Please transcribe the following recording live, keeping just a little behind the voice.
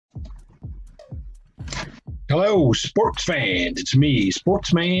Hello, sports fans. It's me,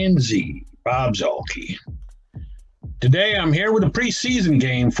 Sportsman Z, Bob Zolke. Today I'm here with a preseason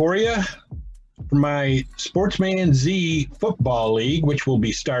game for you for my Sportsman Z football league, which will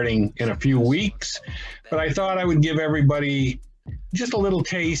be starting in a few weeks. But I thought I would give everybody just a little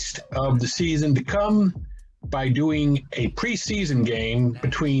taste of the season to come by doing a preseason game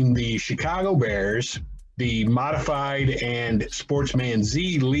between the Chicago Bears, the modified and Sportsman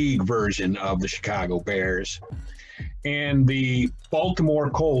Z League version of the Chicago Bears, and the Baltimore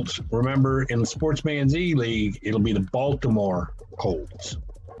Colts. Remember, in the Sportsman Z League, it'll be the Baltimore Colts.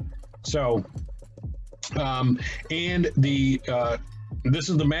 So, and this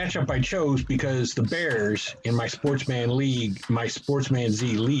is the matchup I chose because the Bears in my Sportsman League, my Sportsman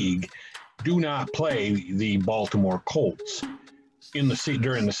Z League, do not play the Baltimore Colts during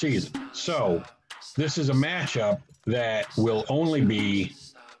the season. So this is a matchup that will only be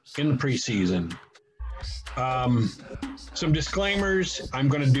in the preseason. Some disclaimers I'm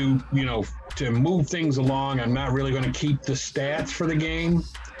going to do, to move things along. I'm not really going to keep the stats for the game.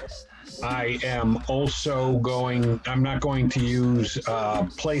 I am also I'm not going to use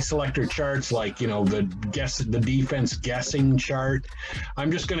play selector charts like, the defense guessing chart.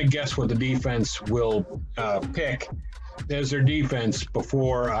 I'm just going to guess what the defense will pick as their defense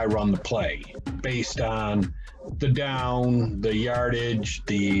before I run the play based on the down, the yardage,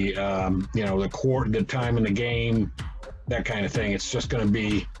 the the time in the game, that kind of thing. It's just going to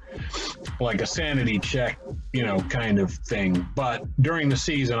be like a sanity check, kind of thing. But during the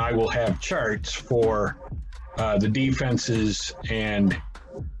season, I will have charts for the defenses, and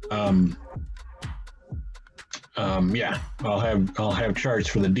I'll have charts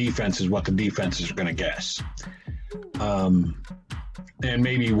for the defenses, what the defenses are going to guess, and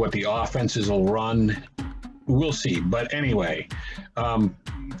maybe what the offenses will run. We'll see. But anyway,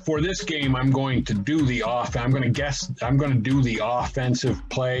 for this game, I'm going to do the I'm going to do the offensive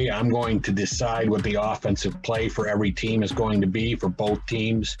play. I'm going to decide what the offensive play for every team is going to be for both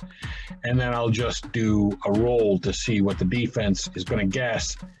teams. And then I'll just do a roll to see what the defense is going to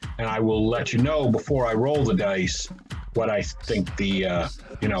guess. And I will let you know before I roll the dice what I think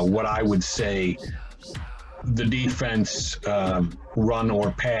what I would say the defense run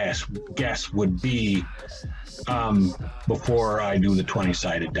or pass guess would be before I do the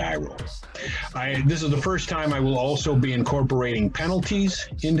 20-sided die roll. This is the first time I will also be incorporating penalties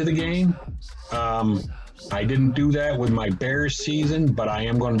into the game. I didn't do that with my Bears season, but I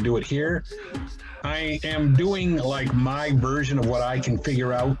am going to do it here. I am doing like my version of what I can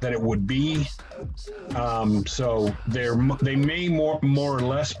figure out that it would be. So they may more or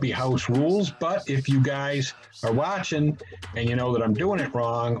less be house rules, but if you guys are watching and you know that I'm doing it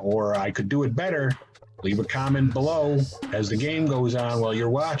wrong or I could do it better, leave a comment below as the game goes on while you're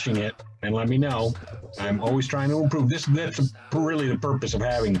watching it and let me know. I'm always trying to improve. That's really the purpose of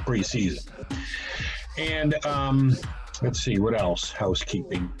having preseason. And let's see, what else?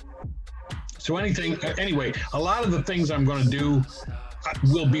 Housekeeping. So anyway, a lot of the things I'm going to do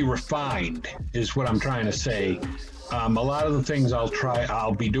will be refined, is what I'm trying to say. A lot of the things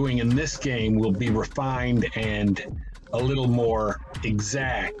I'll be doing in this game will be refined and a little more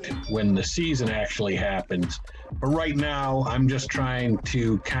exact when the season actually happens. But right now, I'm just trying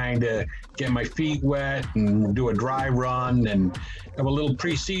to kind of get my feet wet and do a dry run and have a little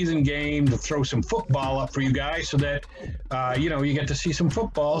preseason game to throw some football up for you guys so that, you get to see some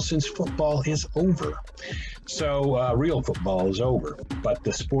football since football is over. So real football is over. But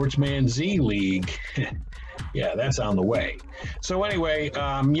the Sportsman Z League, yeah, that's on the way. So anyway,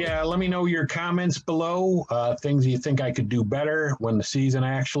 let me know your comments below, things you think I could do better when the season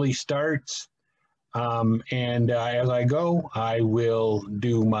actually starts. As I go, I will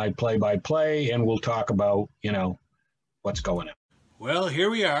do my play-by-play, and we'll talk about, what's going on. Well, here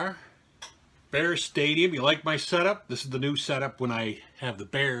we are, Bears Stadium. You like my setup? This is the new setup when I have the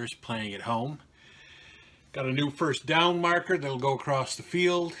Bears playing at home. Got a new first down marker that'll go across the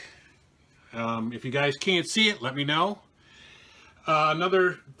field. If you guys can't see it, let me know.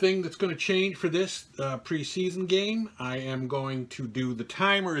 Another thing that's going to change for this preseason game, I am going to do, the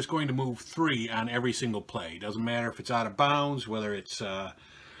timer is going to move 3 on every single play. Doesn't matter if it's out of bounds, whether it's,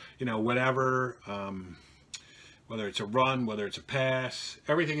 whatever, whether it's a run, whether it's a pass.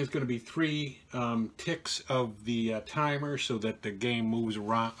 Everything is going to be 3 ticks of the timer so that the game moves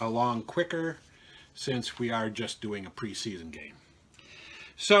along quicker, since we are just doing a preseason game.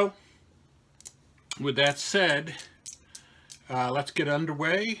 So, with that said, let's get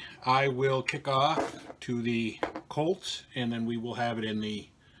underway. I will kick off to the Colts, and then we will have it in the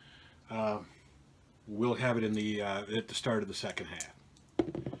at the start of the second half.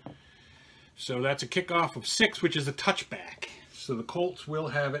 So that's a kickoff of 6, which is a touchback. So the Colts will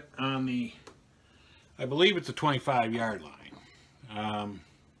have it on the, I believe it's a 25-yard line.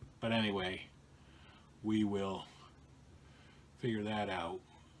 But anyway, we will figure that out.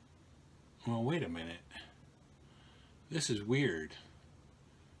 Well, wait a minute. This is weird.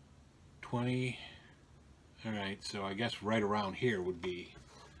 20. All right, so I guess right around here would be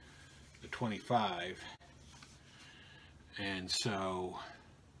the 25. And so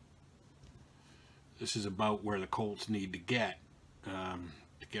this is about where the Colts need to get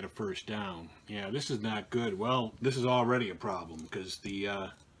a first down. Yeah, this is not good. Well, this is already a problem because the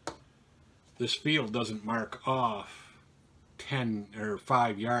this field doesn't mark off 10 or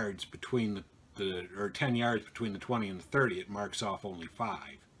 5 yards between or 10 yards between the 20 and the 30. It marks off only 5.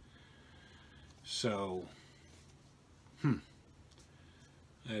 So,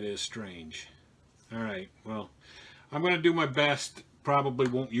 that is strange. All right, well, I'm going to do my best. Probably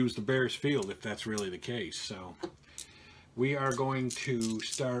won't use the Bears field if that's really the case. So, we are going to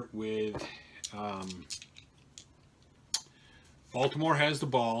start with Baltimore has the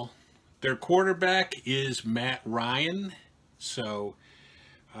ball. Their quarterback is Matt Ryan. So,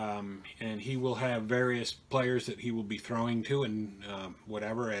 and he will have various players that he will be throwing to and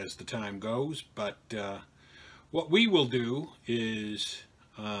whatever as the time goes. But what we will do is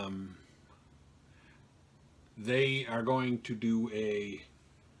they are going to do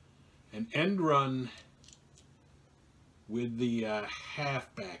an end run with the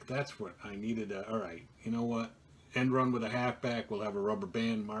halfback. That's what I needed. All right, you know what? End run with a halfback. We'll have a rubber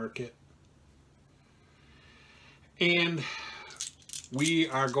band mark it. And we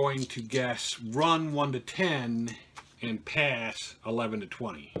are going to guess run 1 to 10 and pass 11 to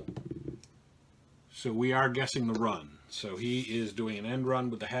 20. So we are guessing the run. So he is doing an end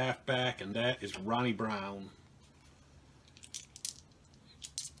run with the halfback, and that is Ronnie Brown.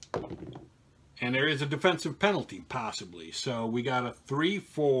 And there is a defensive penalty, possibly. So we got a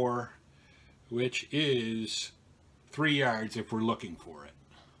 3-4, which is 3 yards if we're looking for it.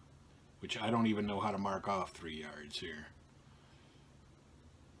 Which I don't even know how to mark off 3 yards here.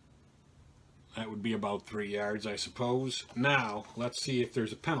 That would be about 3 yards, I suppose. Now, let's see if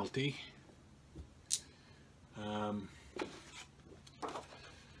there's a penalty.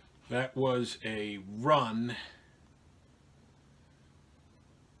 That was a run.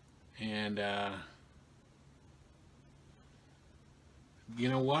 And, you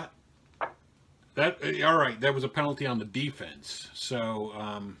know what? All right, that was a penalty on the defense.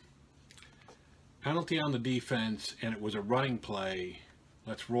 So, penalty on the defense, and it was a running play.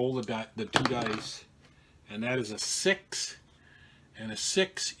 Let's roll the 2 dice. And that is a 6. And a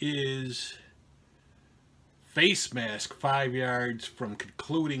 6 is face mask 5 yards from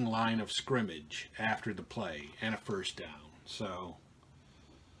concluding line of scrimmage after the play and a first down. So,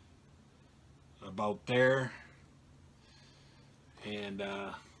 about there. And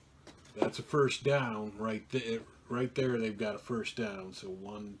that's a first down right there. Right there, they've got a first down. So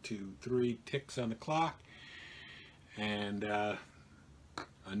 1, 2, 3 ticks on the clock. And a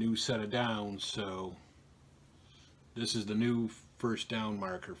new set of downs. So this is the new first down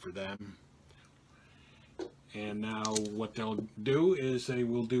marker for them. And now what they'll do is they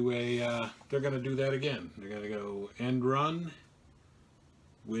will do they're going to do that again. They're going to go end run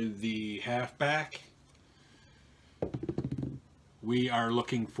with the halfback. We are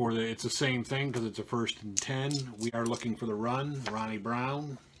looking for it's the same thing because it's a 1st and 10. We are looking for the run, Ronnie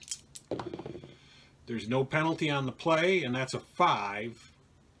Brown. There's no penalty on the play, and that's a 5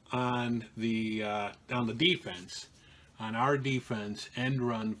 on the defense. On our defense, end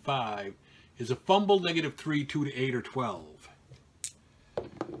run 5 is a fumble, -3, 2 to 8 or 12.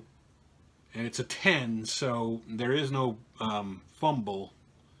 And it's a 10, so there is no fumble,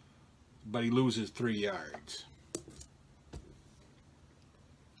 but he loses 3 yards.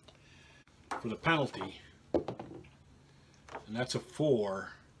 For the penalty, and that's a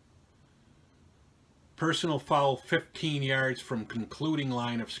 4. Personal foul 15 yards from concluding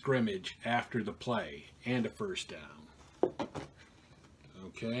line of scrimmage after the play and a first down.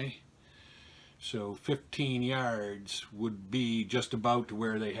 Okay, so 15 yards would be just about to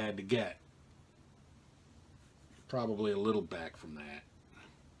where they had to get. Probably a little back from that.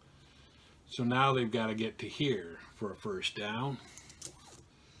 So now they've got to get to here for a first down.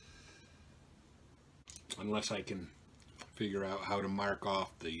 Unless I can figure out how to mark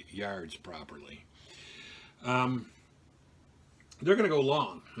off the yards properly. They're going to go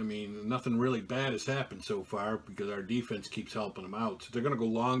long. I mean, nothing really bad has happened so far because our defense keeps helping them out. So they're going to go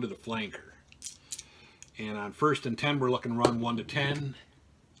long to the flanker. And on 1st and 10, we're looking run 1 to 10.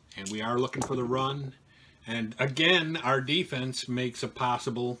 And we are looking for the run. And again, our defense makes a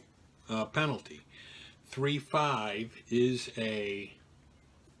possible penalty. 3-5 is a...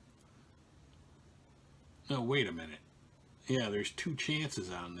 No, wait a minute. Yeah, there's 2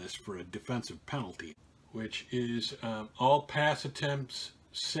 chances on this for a defensive penalty, which is all pass attempts,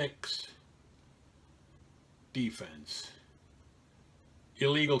 6, defense.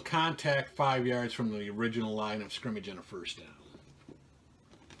 Illegal contact, 5 yards from the original line of scrimmage and a first down.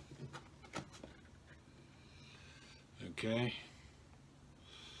 Okay.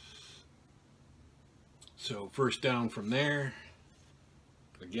 So first down from there.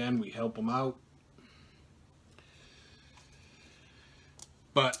 Again, we help them out.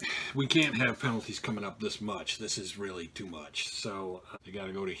 But we can't have penalties coming up this much. This is really too much. So they got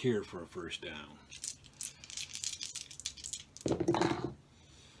to go to here for a first down.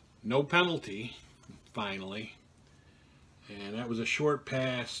 No penalty, finally. And that was a short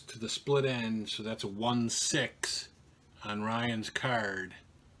pass to the split end. So that's a 1-6 on Ryan's card.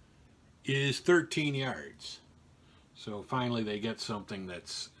 Is 13 yards. So finally they get something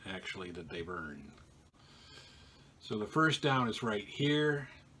that's actually that they've earned. So the first down is right here.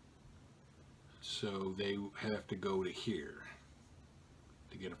 So they have to go to here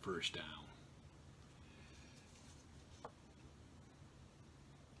to get a first down.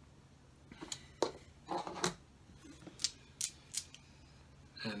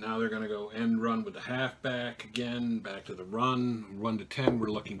 And now they're going to go end run with the halfback again, back to the run. 1 to 10,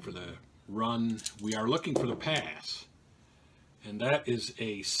 we're looking for the run. We are looking for the pass. And that is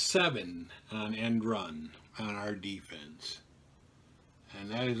a 7 on end run on our defense. And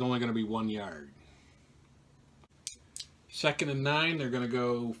that is only going to be 1 yard. 2nd and 9, they're going to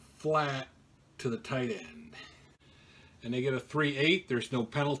go flat to the tight end. And they get a 3-8. There's no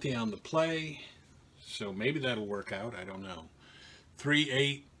penalty on the play. So maybe that'll work out. I don't know.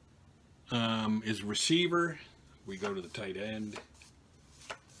 3-8 is receiver. We go to the tight end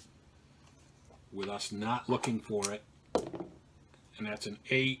with us not looking for it. And that's an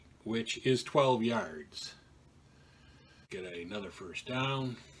 8, which is 12 yards. Get another first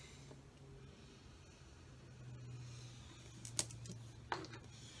down.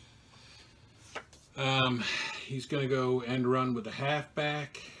 He's going to go end run with the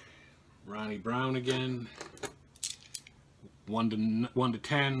halfback. Ronnie Brown again. 1 to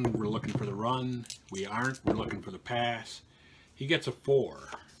 10, we're looking for the run. We aren't, we're looking for the pass. He gets a 4.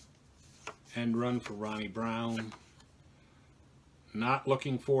 End run for Ronnie Brown. Not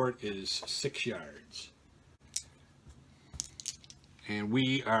looking for it is 6 yards. And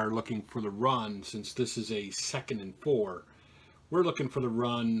we are looking for the run, since this is a 2nd and 4. We're looking for the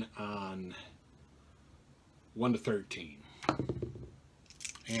run on 1 to 13.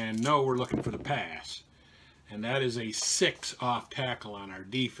 And no, we're looking for the pass. And that is a 6 off tackle on our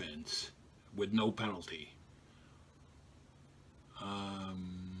defense with no penalty.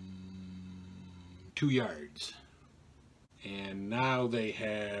 2 yards. And now they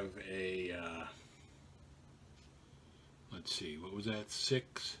have a, let's see, what was that?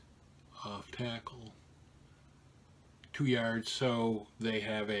 6 off tackle. 2 yards. So they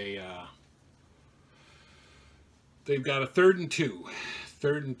have a, they've got a 3rd and 2.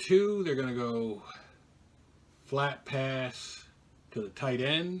 3rd and 2, they're going to go flat pass to the tight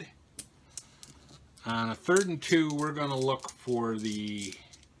end. On a 3rd and 2, we're going to look for the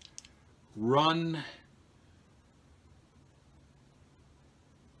run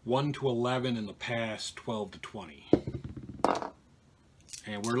 1 to 11 and the pass 12 to 20.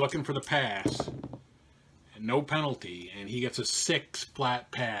 And we're looking for the pass and no penalty, and he gets a 6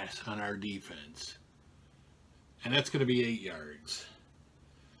 flat pass on our defense. And that's going to be 8 yards.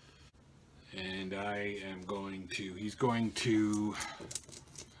 And I am going to, he's going to,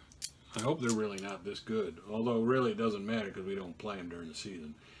 I hope they're really not this good. Although really it doesn't matter because we don't play them during the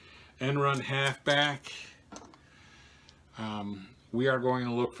season. End run halfback. We are going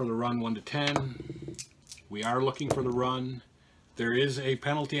to look for the run 1 to 10. We are looking for the run. There is a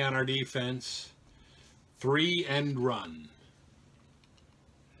penalty on our defense. 3 end run.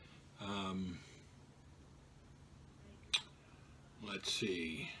 Let's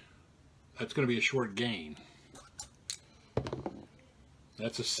see. That's going to be a short gain.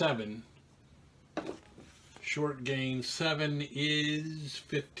 That's a 7. Short gain 7 is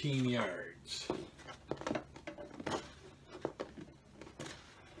 15 yards.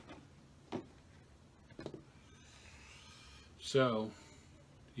 So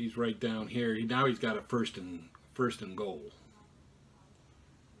he's right down here. Now he's got a first and goal.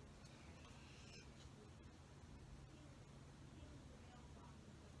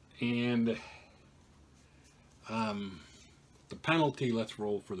 And the penalty, let's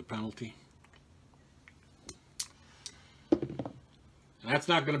roll for the penalty. And That's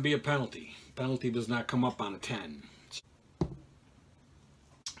not going to be a penalty. Penalty does not come up on a 10.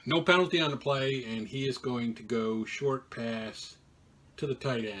 No penalty on the play, and he is going to go short pass to the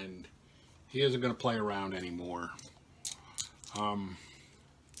tight end. He isn't going to play around anymore.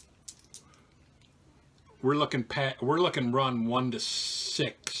 We're looking run 1 to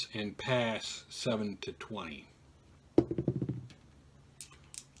 6 and pass 7 to 20.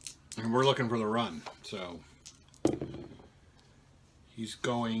 And we're looking for the run. So he's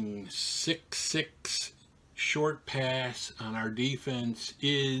going 6-6. Short pass on our defense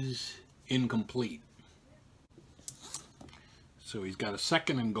is incomplete. So he's got a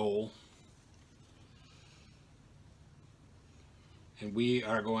 2nd and goal. And we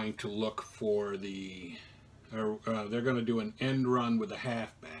are going to look for the, they're going to do an end run with a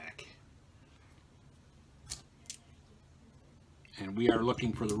halfback. And we are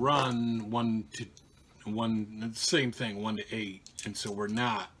looking for the run 1 to 1, same thing, 1 to 8. And so we're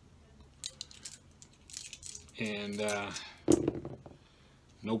not. And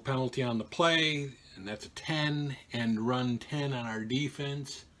no penalty on the play, and that's a 10. And run 10 on our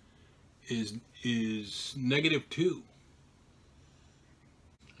defense is -2.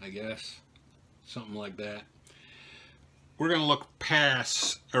 I guess, something like that. We're going to look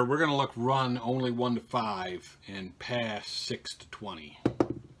pass, or we're going to look run only 1 to 5 and pass 6 to 20.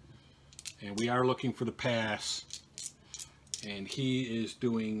 And we are looking for the pass, and he is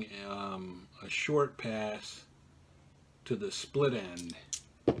doing a short pass to the split end.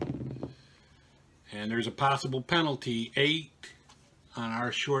 And there's a possible penalty. 8 on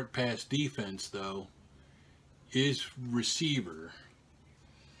our short pass defense, though, is receiver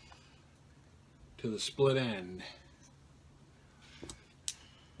to the split end.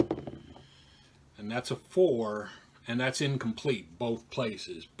 And that's a 4, and that's incomplete both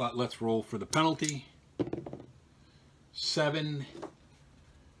places. But let's roll for the penalty. 7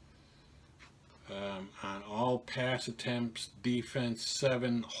 on all pass attempts, defense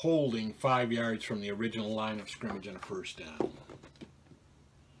 7, holding 5 yards from the original line of scrimmage on a 1st down.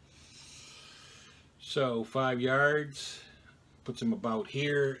 So 5 yards. Puts him about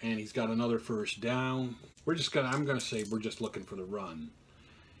here, and he's got another 1st down. I'm gonna say we're just looking for the run.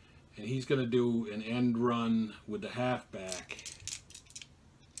 And he's gonna do an end run with the halfback.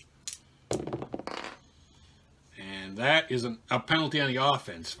 And that is a penalty on the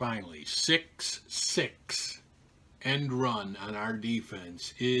offense, finally. 6-6 end run on our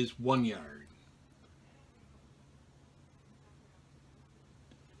defense is 1 yard.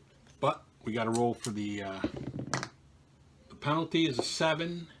 But we gotta roll for the penalty is a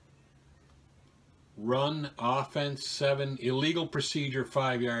 7. Run, offense, 7. Illegal procedure,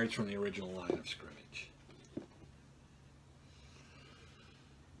 5 yards from the original line of scrimmage.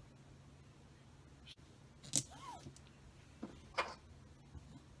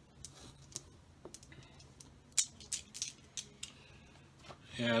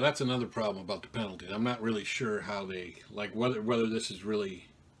 Yeah, that's another problem about the penalty. I'm not really sure how they, like, whether this is really,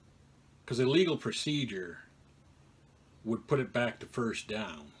 because illegal procedure would put it back to 1st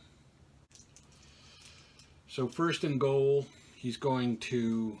down. So 1st and goal, he's going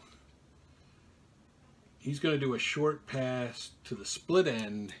to do a short pass to the split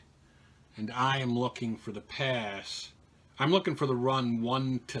end, and I am looking for the pass. I'm looking for the run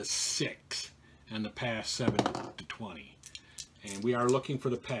 1 to 6 and the pass 7 to 20. And we are looking for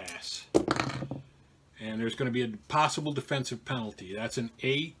the pass. And there's going to be a possible defensive penalty. That's an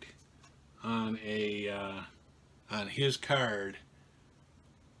 8 on his card,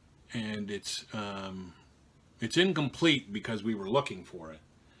 and it's incomplete because we were looking for it.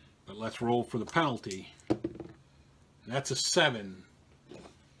 But let's roll for the penalty. That's a 7.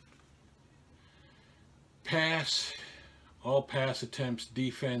 Pass, all pass attempts,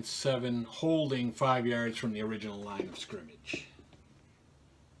 defense 7, holding 5 yards from the original line of scrimmage.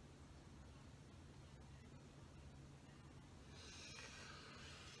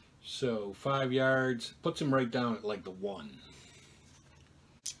 So 5 yards, puts him right down at like the 1.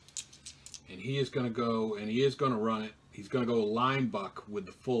 And he is going to go, and he is going to run it. He's going to go line buck with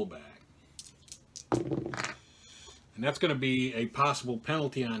the fullback. And that's going to be a possible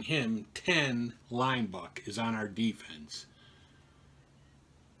penalty on him. 10 line buck is on our defense.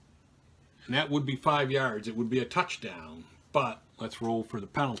 And that would be 5 yards. It would be a touchdown. But let's roll for the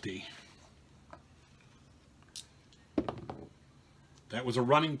penalty. That was a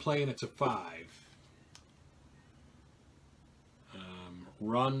running play, and it's a 5.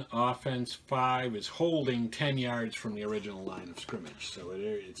 Run, offense, 5 is holding 10 yards from the original line of scrimmage. So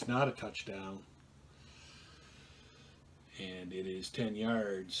it's not a touchdown. And it is 10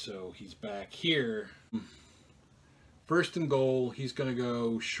 yards, so he's back here. First and goal, he's going to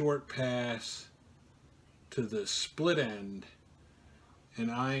go short pass to the split end. And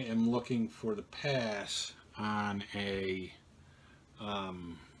I am looking for the pass on a...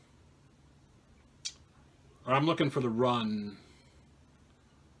 I'm looking for the run.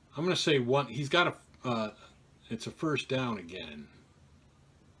 I'm going to say one. He's got a... it's a first down again.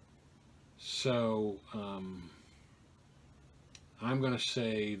 So I'm going to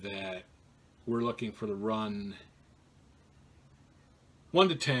say that we're looking for the run 1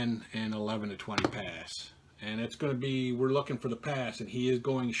 to 10 and 11 to 20 pass. And it's going to be, we're looking for the pass, and he is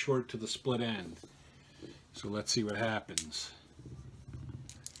going short to the split end. So let's see what happens.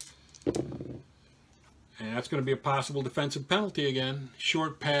 And that's going to be a possible defensive penalty again.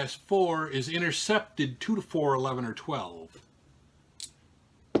 Short pass 4 is intercepted 2 to 4, 11 or 12.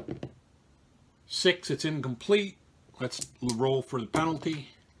 6, it's incomplete. Let's roll for the penalty.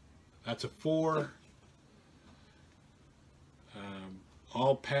 That's a 4.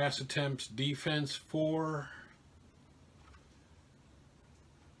 All pass attempts, defense 4.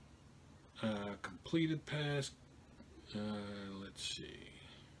 Completed pass. Let's see.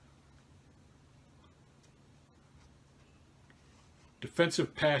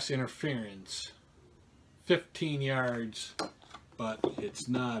 Defensive pass interference, 15 yards, but it's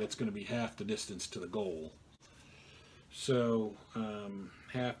not. It's going to be half the distance to the goal. So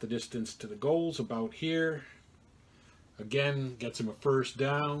half the distance to the goal's about here. Again, gets him a first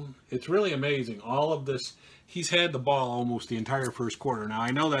down. It's really amazing. All of this, he's had the ball almost the entire first quarter. Now, I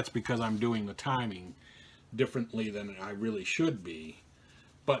know that's because I'm doing the timing differently than I really should be.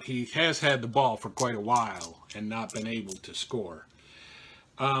 But he has had the ball for quite a while and not been able to score.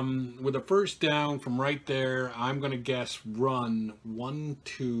 With a first down from right there, I'm going to guess run 1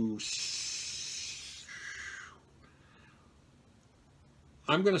 to...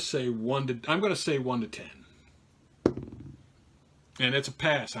 I'm going to say 1 to 10. And it's a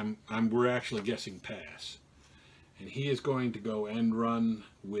pass. We're actually guessing pass. And he is going to go end run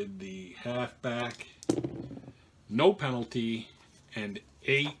with the halfback. No penalty. And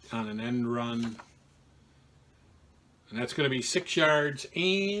 8 on an end run. And that's going to be 6 yards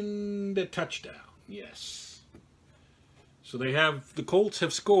and a touchdown. Yes. So the Colts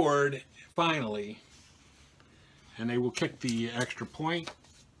have scored finally. And they will kick the extra point.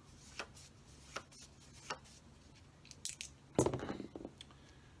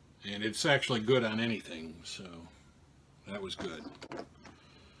 And it's actually good on anything, so that was good.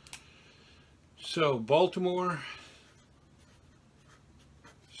 So Baltimore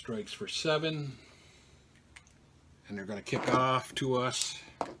strikes for 7. And they're going to kick off to us.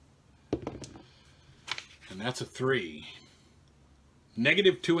 And that's a 3.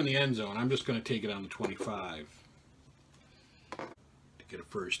 -2 in the end zone. I'm just going to take it on the 25. To get a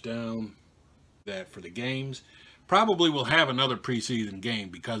first down. That for the games. Probably will have another preseason game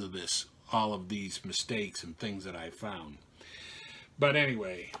because of this, all of these mistakes and things that I found. But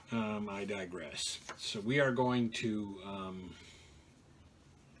anyway, I digress. So we are going to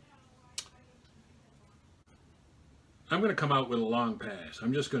I'm going to come out with a long pass.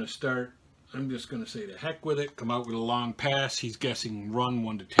 I'm just going to say the heck with it, come out with a long pass. He's guessing run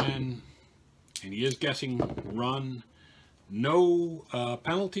 1 to 10, and he is guessing run. No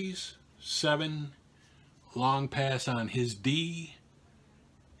penalties, 7. Long pass on his D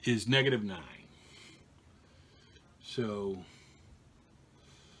is -9. So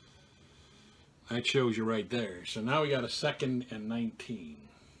that shows you right there. So now we got a 2nd and 19.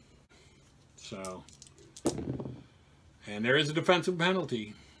 So, and there is a defensive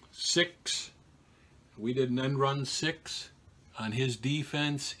penalty. 6. We did an end run 6. On his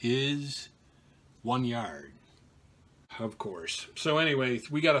defense is 1 yard. Of course. So anyway,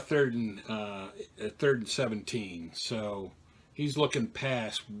 we got a 3rd and 17. So he's looking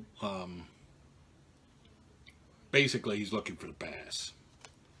past. Basically, he's looking for the pass.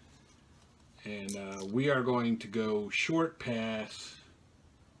 And we are going to go short pass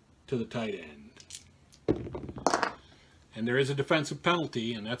to the tight end. And there is a defensive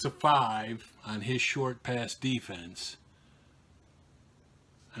penalty, and that's a 5 on his short pass defense.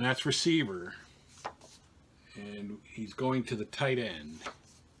 And that's receiver. And he's going to the tight end,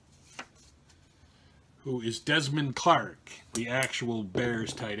 who is Desmond Clark, the actual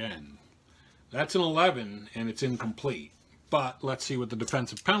Bears tight end. That's an 11, and it's incomplete. But let's see what the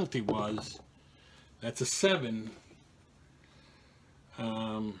defensive penalty was. That's a 7.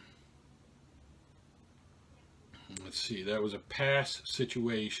 Let's see, that was a pass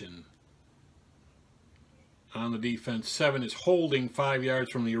situation on the defense. 7 is holding 5 yards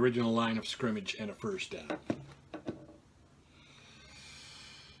from the original line of scrimmage and a first down.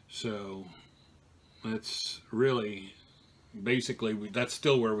 So that's really basically that's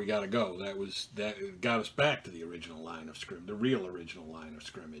still where we got to go. That got us back to the original line of scrimmage, the real original line of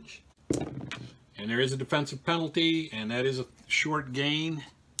scrimmage. And there is a defensive penalty, and that is a short gain,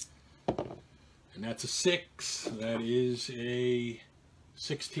 and that's a 6. That is a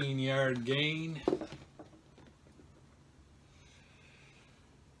 16-yard gain.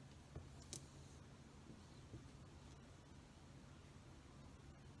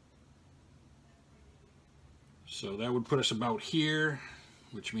 So that would put us about here,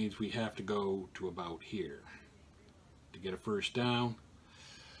 which means we have to go to about here to get a first down.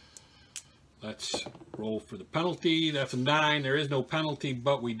 Let's roll for the penalty. That's a 9. There is no penalty,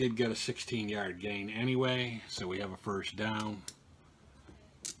 but we did get a 16-yard gain anyway, so we have a first down.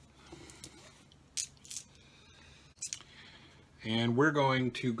 And we're going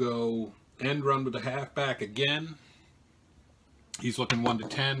to go end run with the halfback again. He's looking 1 to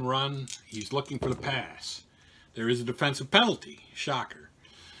 10 run. He's looking for the pass. There is a defensive penalty. Shocker.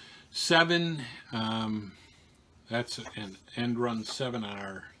 7. That's an end run 7 on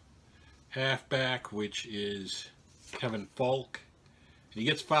our halfback, which is Kevin Falk. And he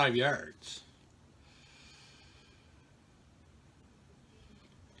gets 5 yards.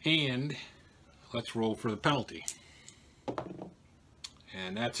 And let's roll for the penalty.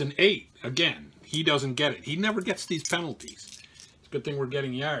 And that's an 8. Again, he doesn't get it. He never gets these penalties. It's a good thing we're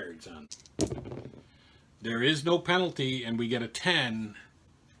getting yards on. There is no penalty, and we get a 10.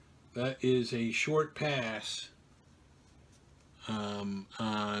 That is a short pass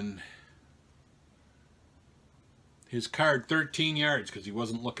on his card, 13 yards, because he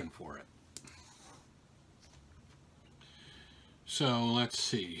wasn't looking for it. So let's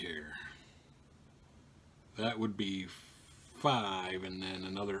see here. That would be 5, and then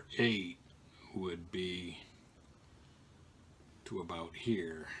another 8 would be to about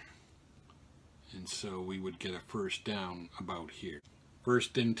here. And so we would get a first down about here.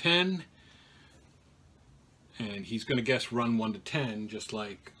 1st and 10. And he's going to guess run 1 to 10, just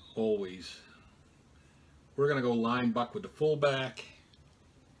like always. We're going to go line buck with the fullback.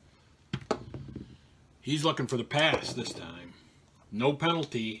 He's looking for the pass this time. No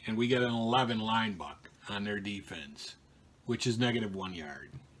penalty, and we get an 11 line buck on their defense, which is -1 yard.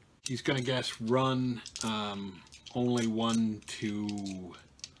 He's going to guess run only 1 to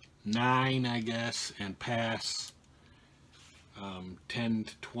 9, I guess, and pass 10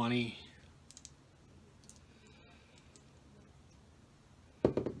 to 20.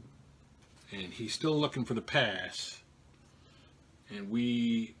 And he's still looking for the pass. And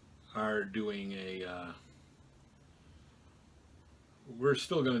we are doing a we're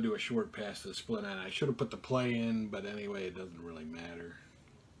still going to do a short pass to the split end. I should have put the play in, but anyway, it doesn't really matter.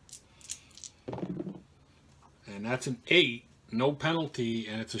 And that's an 8. No penalty,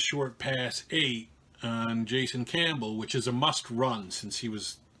 and it's a short pass 8 on Jason Campbell, which is a must run since he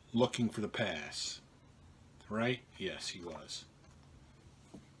was looking for the pass. Right? Yes, he was.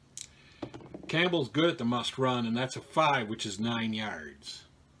 Campbell's good at the must run, and that's a 5, which is 9 yards.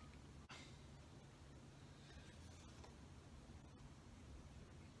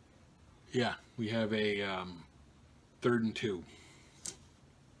 Yeah, we have a 3rd and 2,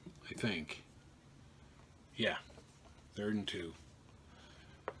 I think. Yeah. 3rd and 2.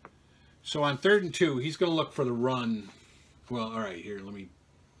 So on 3rd and 2, he's going to look for the run. Well, all right, here, let me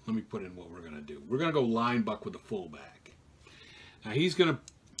put in what we're going to do. We're going to go line buck with the fullback. Now he's going to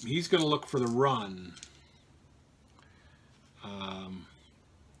look for the run.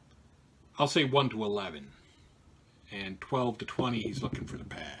 I'll say 1 to 11. And 12 to 20, he's looking for the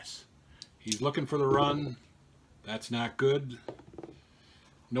pass. He's looking for the run. That's not good.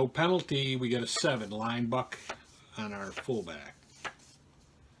 No penalty. We get a 7 line buck on our fullback.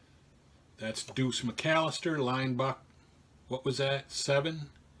 That's Deuce McAllister, line buck. What was that? 7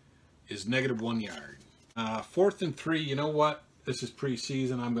 is -1 yard. 4th and 3, you know what? This is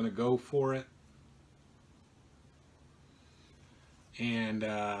preseason. I'm going to go for it. And,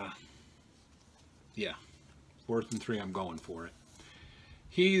 yeah, 4th and 3, I'm going for it.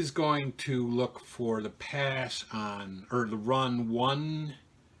 He's going to look for the pass on, or the run 1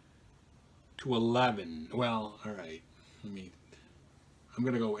 to 11. Well, all right. I'm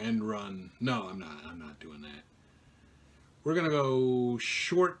going to go end run. No, I'm not doing that. We're going to go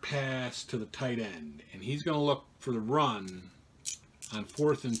short pass to the tight end. And he's going to look for the run on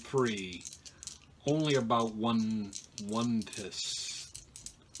 4th and 3. Only about 1 to...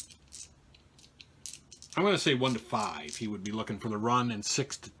 I'm going to say 1 to 5. He would be looking for the run, and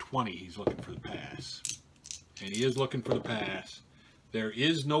 6 to 20, he's looking for the pass. And he is looking for the pass. There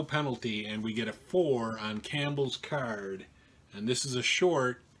is no penalty, and we get a 4 on Campbell's card. And this is a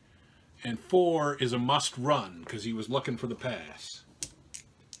short, And 4 is a must run because he was looking for the pass.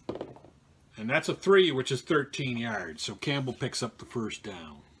 And that's a 3, which is 13 yards. So Campbell picks up the first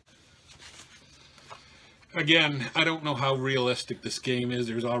down. Again, I don't know how realistic this game is.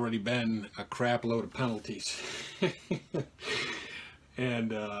 There's already been a crap load of penalties. And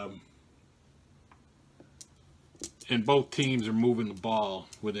both teams are moving the ball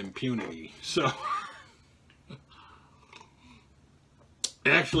with impunity. So,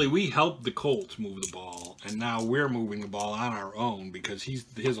 actually, we helped the Colts move the ball, and now we're moving the ball on our own because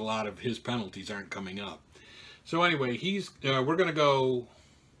a lot of his penalties aren't coming up. So anyway, we're going to go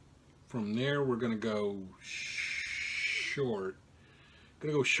from there. We're going to go short.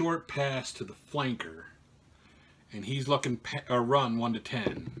 Going to go short pass to the flanker, and he's looking run 1 to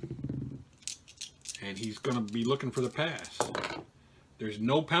 10. And he's going to be looking for the pass. There's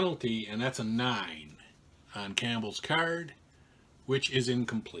no penalty, and that's a 9 on Campbell's card, which is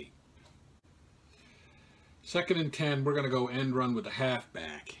incomplete. 2nd and 10, we're going to go end run with the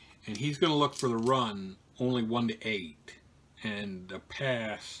halfback. And he's going to look for the run only 1 to 8. And the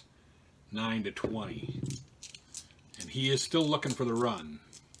pass 9 to 20. And he is still looking for the run.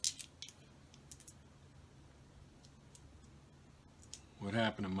 What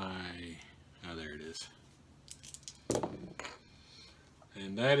happened to my... Oh, there it is.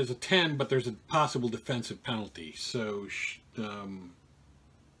 And that is a 10, but there's a possible defensive penalty. So,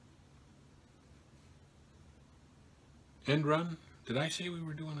 end run? Did I say we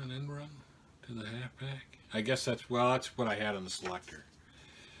were doing an end run to the halfback? I guess that's what I had on the selector.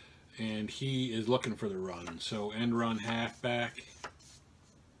 And he is looking for the run. So, end run halfback.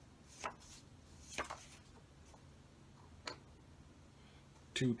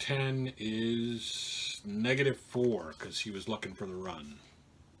 .210 is -4 because he was looking for the run.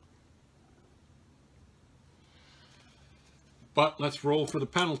 But let's roll for the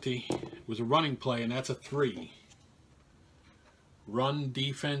penalty. It was a running play, and that's a 3. Run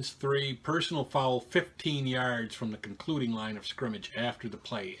defense 3. Personal foul 15 yards from the concluding line of scrimmage after the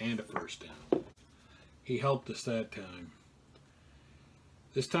play, and a first down. He helped us that time.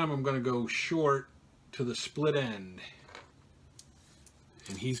 This time I'm going to go short to the split end.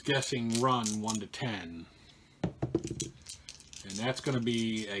 And he's guessing run 1 to 10. And that's going to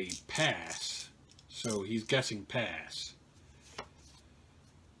be a pass. So he's guessing pass.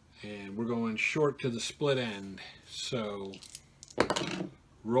 And we're going short to the split end. So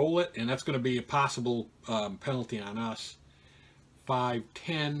roll it. And that's going to be a possible penalty on us.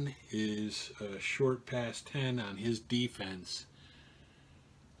 5-10 is a short pass 10 on his defense,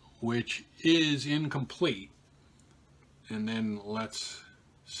 which is incomplete. And then let's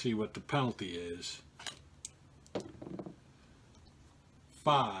see what the penalty is.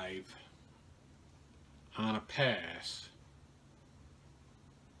 5 on a pass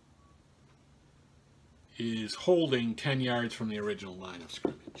is holding 10 yards from the original line of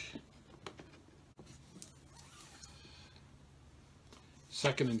scrimmage.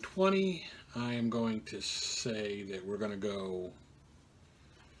 2nd and 20, I am going to say that we're going to go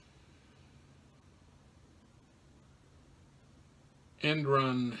end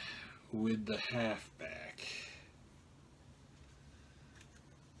run with the halfback.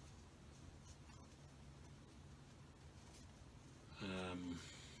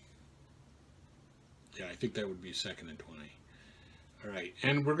 Yeah, I think that would be 2nd and 20. All right,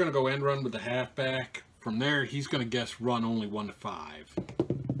 and we're going to go end run with the halfback. From there, he's going to guess run only 1 to 5.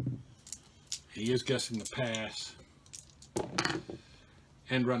 He is guessing the pass.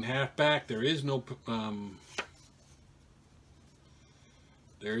 End run halfback. There is no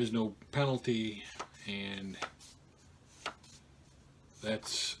penalty, and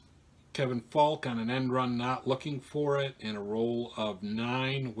that's Kevin Falk on an end run, not looking for it, and a roll of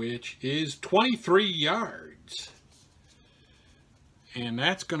 9, which is 23 yards. And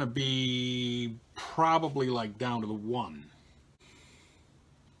that's going to be probably like down to the 1.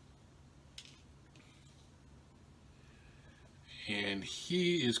 And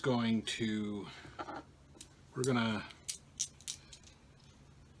he is going to, we're going to,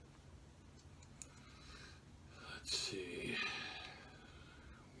 let's see,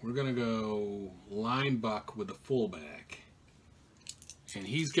 we're going to go line buck with the fullback. And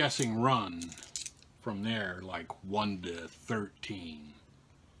he's guessing run from there like 1 to 13.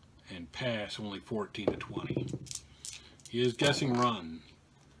 And pass only 14 to 20. He is guessing run.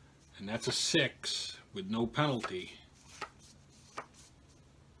 And that's a 6 with no penalty.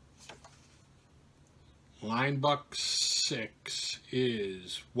 Line buck 6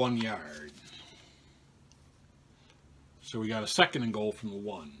 is 1 yard. So we got a 2nd and goal from the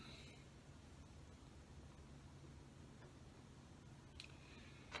 1.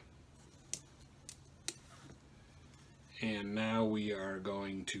 And now we are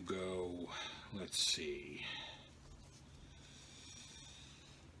going to go, let's see,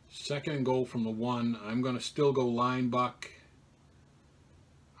 2nd and goal from the 1. I'm going to still go line buck.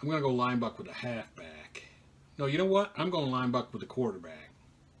 I'm going to go line buck with a halfback. No, you know what? I'm going line buck with the quarterback.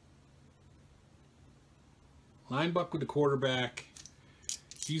 Line buck with the quarterback.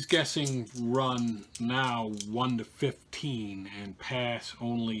 He's guessing run now 1 to 15 and pass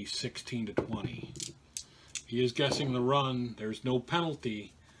only 16 to 20. He is guessing the run. There's no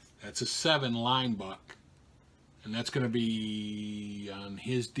penalty. That's a 7 line buck. And that's going to be on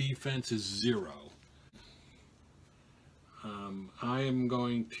his defense is 0. I am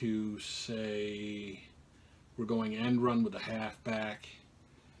going to say we're going end run with a halfback.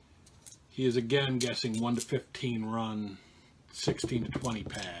 He is again guessing 1 to 15 run, 16 to 20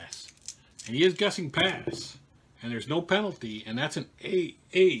 pass. And he is guessing pass. And there's no penalty. And that's an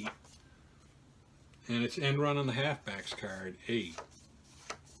 8. And it's end run on the halfbacks card, 8.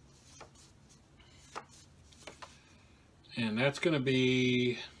 And that's going to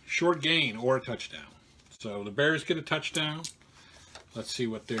be short gain or a touchdown. So the Bears get a touchdown. Let's see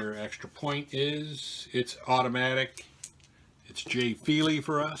what their extra point is. It's automatic. It's Jay Feely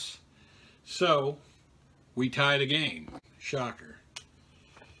for us. So we tie the game. Shocker.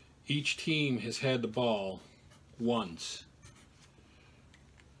 Each team has had the ball once.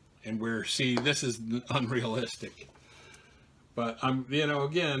 And see, this is unrealistic. But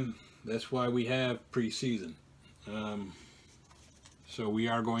again, that's why we have preseason. So we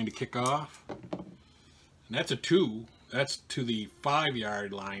are going to kick off. And that's a 2. That's to the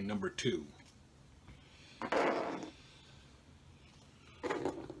 5-yard line, number 2.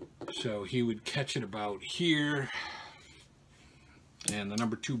 So he would catch it about here. And the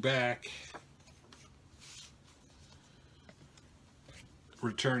number 2 back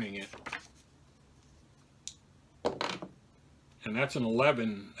returning it. And that's an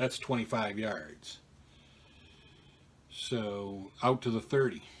 11. That's 25 yards. So out to the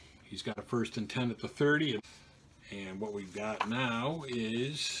 30. He's got a 1st and 10 at the 30. And what we've got now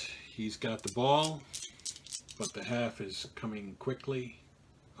is he's got the ball, but the half is coming quickly.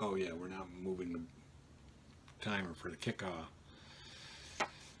 Oh yeah, we're now moving the timer for the kickoff.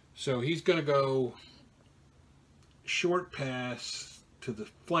 So he's going to go short pass to the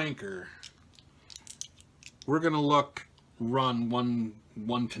flanker. We're going to run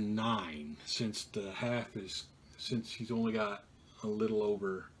 1 to 9 since the half is, since he's only got a little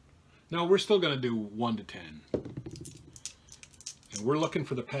over. No, we're still going to do 1 to 10. And we're looking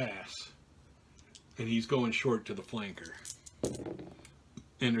for the pass. And he's going short to the flanker.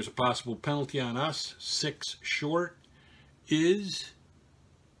 And there's a possible penalty on us. 6 short is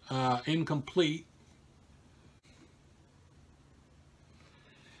incomplete.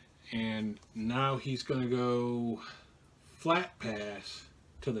 And now he's going to go flat pass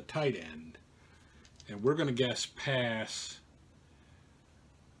to the tight end. And we're going to guess pass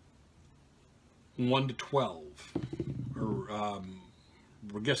 1 to 12. Or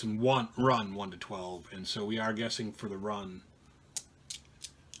we're guessing run 1 to 12. And so we are guessing for the run.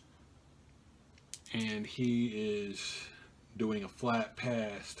 And he is doing a flat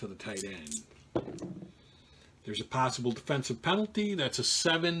pass to the tight end. There's a possible defensive penalty. That's a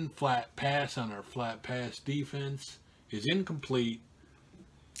 7 flat pass on our flat pass defense. Is incomplete.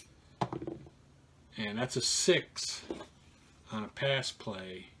 And that's a 6 on a pass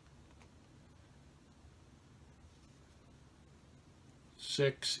play.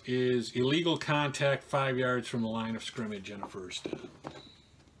 6 is illegal contact 5 yards from the line of scrimmage and a 1st down.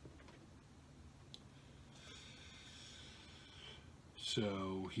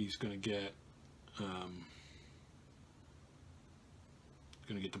 So he's going to get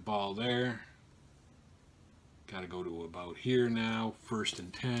the ball there. Got to go to about here now. 1st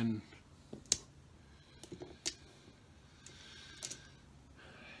and 10.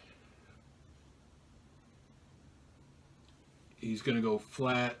 He's going to go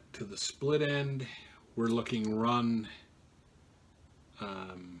flat to the split end. We're looking run.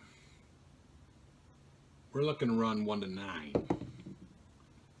 We're looking to run 1 to 9.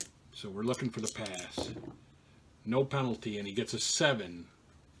 So we're looking for the pass. No penalty, and he gets a 7.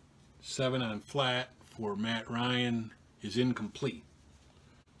 7 on flat for Matt Ryan is incomplete.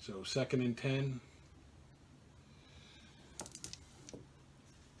 So 2nd and 10.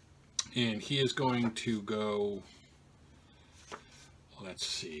 And he is going to go, let's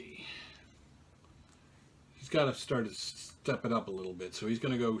see. He's got to start to step it up a little bit. So he's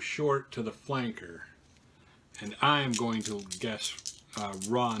going to go short to the flanker. And I'm going to guess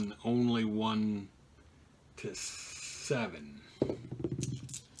run only 1 to 7.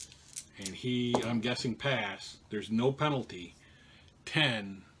 And I'm guessing pass. There's no penalty.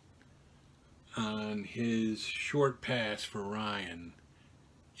 10 on his short pass for Ryan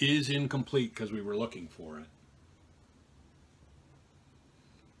is incomplete because we were looking for it.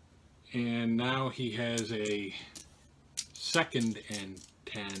 And now he has a 2nd and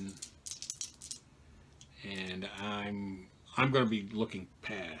 10, and I'm going to be looking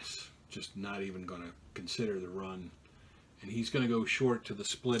pass, just not even going to consider the run. And he's going to go short to the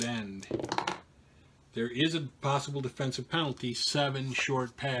split end. There is a possible defensive penalty. 7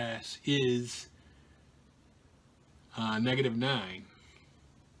 short pass is -9.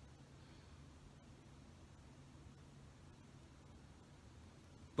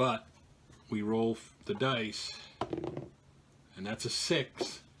 But we roll the dice, and that's a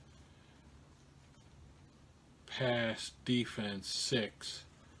 6. Pass, defense, 6.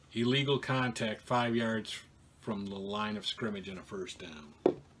 Illegal contact, 5 yards from the line of scrimmage and a first down.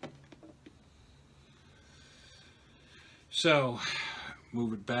 So,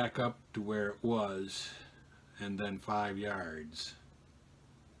 move it back up to where it was, and then 5 yards.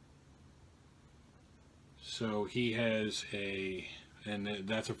 So he has and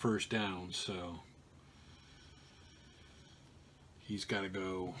that's a first down, so he's got to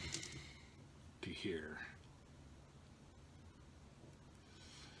go to here.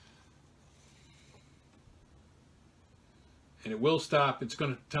 And it will stop.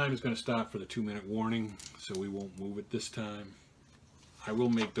 Time is going to stop for the 2-minute warning, so we won't move it this time. I will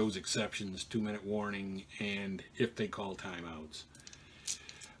make those exceptions, 2-minute warning, and if they call timeouts.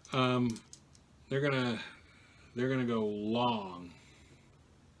 They're gonna go long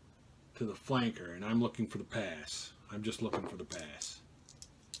to the flanker, and I'm looking for the pass. I'm just looking for the pass.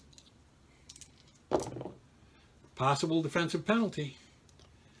 Possible defensive penalty.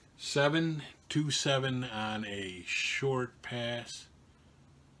 7-2-7 on a short pass,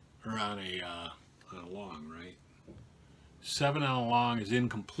 or on a long, right? 7 on a long is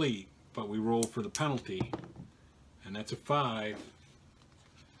incomplete, but we roll for the penalty, and that's a 5.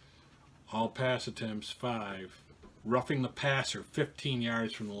 All pass attempts 5. Roughing the passer 15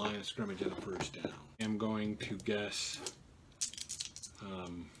 yards from the line of scrimmage and a first down. I'm going to guess.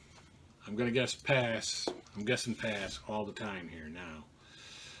 I'm going to guess pass. I'm guessing pass all the time here now.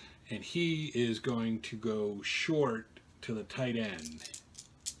 And he is going to go short to the tight end.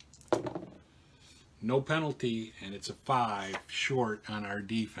 No penalty, and it's a 5 short on our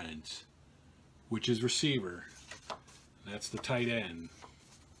defense, which is receiver. That's the tight end.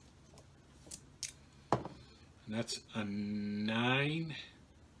 And that's a 9,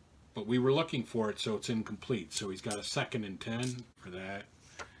 but we were looking for it, so it's incomplete. So he's got a 2nd and 10 for that.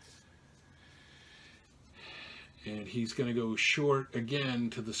 And he's going to go short again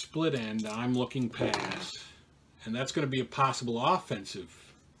to the split end. I'm looking pass. And that's going to be a possible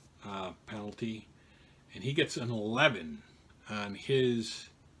offensive penalty. And he gets an 11 on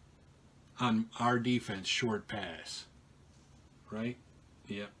our defense short pass. Right?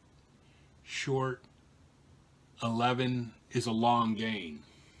 Yep. Short 11 is a long gain.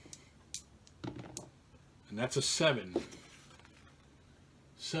 And that's a 7.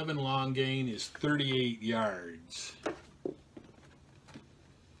 7 long gain is 38 yards.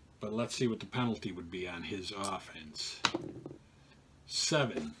 But let's see what the penalty would be on his offense.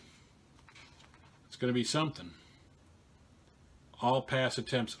 7. It's going to be something. All pass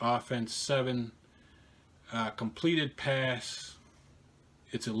attempts offense 7. Completed pass.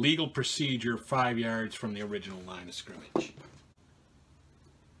 It's a legal procedure 5 yards from the original line of scrimmage.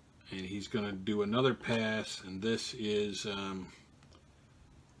 And he's going to do another pass, and this is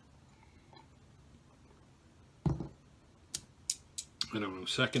I don't know,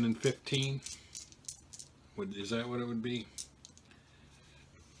 2nd and 15. Is that what it would be?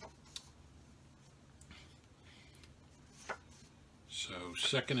 So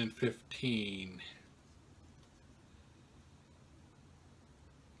 2nd and 15.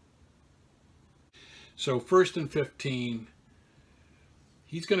 So 1st and 15.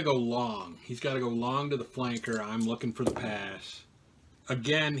 He's going to go long. He's got to go long to the flanker. I'm looking for the pass.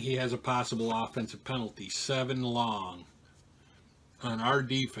 Again, he has a possible offensive penalty. 7 long on our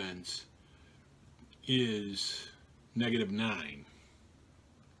defense is -9.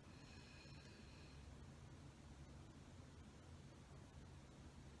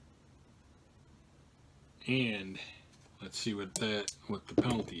 And let's see what the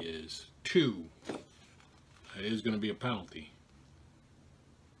penalty is. 2. That is going to be a penalty.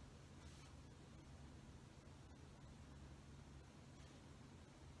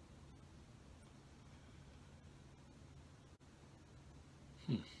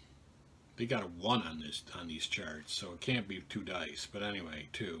 They got a 1 on these charts, so it can't be 2 dice. But anyway,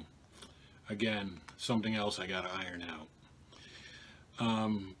 2. again, something else I got to iron out.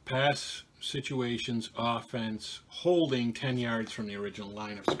 Pass situations, offense, holding 10 yards from the original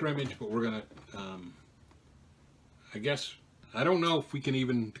line of scrimmage, but we're going to, I guess, I don't know if we can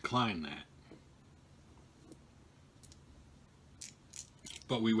even decline that.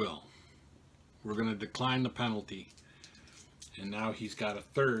 But we will. We're going to decline the penalty. And now he's got a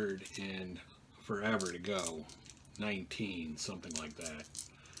third and forever to go. 19, something like that.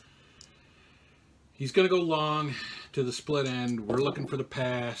 He's going to go long to the split end. We're looking for the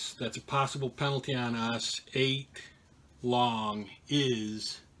pass. That's a possible penalty on us. 8 long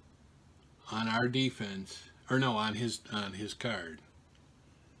is on our defense, or no, on his card,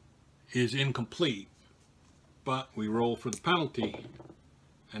 is incomplete. But we roll for the penalty,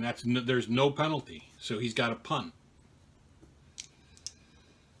 and there's no penalty, so he's got a punt.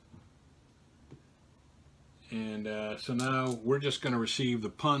 And so now we're just going to receive the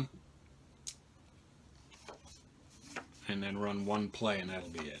punt and then run one play, and that'll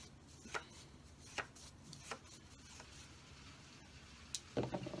be it.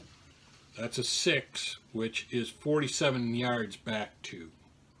 That's a 6, which is 47 yards back to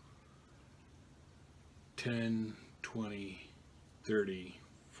 10, 20, 30,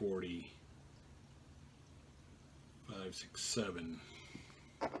 40, 5, 6, 7.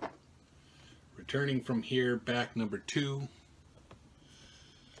 Returning from here, back number 2.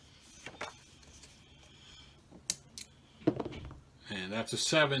 And that's a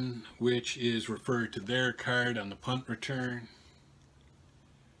 7, which is referred to their card on the punt return.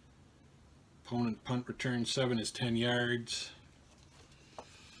 Opponent punt return 7 is 10 yards.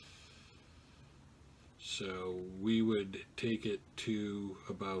 So we would take it to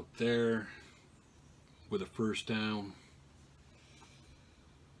about there with a first down.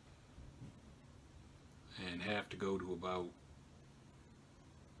 And have to go to about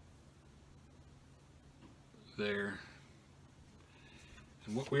there.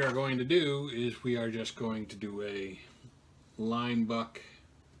 And what we are going to do is we are just going to do a line buck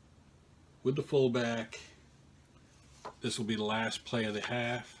with the fullback. This will be the last play of the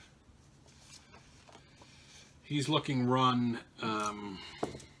half. He's looking run.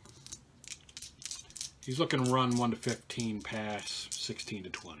 He's looking run 1 to 15, pass 16 to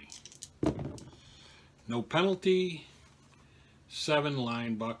 20. No penalty. 7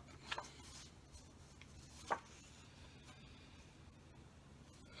 line buck.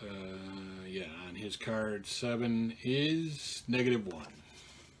 Yeah, on his card 7 is -1.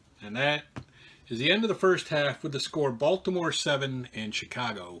 And that is the end of the first half with the score Baltimore 7 and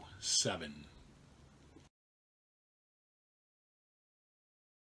Chicago 7.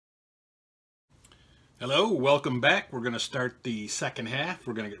 Hello, welcome back. We're going to start the second half.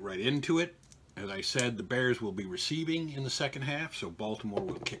 We're going to get right into it. As I said, the Bears will be receiving in the second half, so Baltimore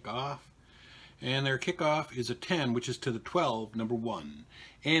will kick off. And their kickoff is a 10, which is to the 12, number 1.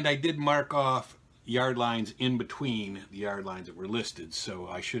 And I did mark off yard lines in between the yard lines that were listed, so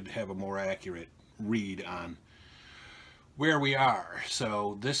I should have a more accurate read on where we are.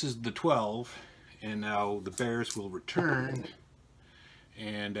 So this is the 12, and now the Bears will return.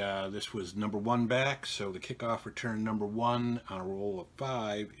 And this was number 1 back, so the kickoff return number 1 on a roll of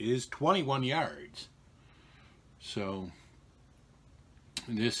 5 is 21 yards. So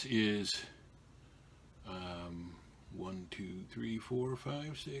this is 1, 2, 3, 4,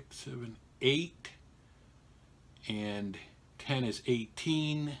 5, 6, 7, 8, and 10 is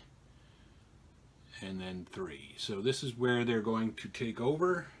 18, and then 3. So this is where they're going to take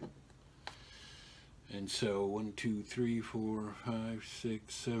over. And so 1, 2, 3, 4, 5,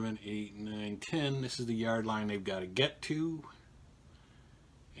 6, 7, 8, 9, 10. This is the yard line they've got to get to.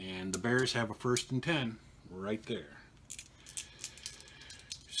 And the Bears have a 1st and 10 right there.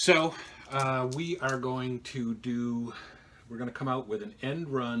 So we are going to we're going to come out with an end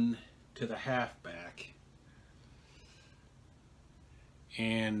run to the halfback.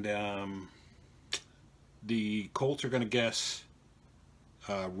 And the Colts are going to guess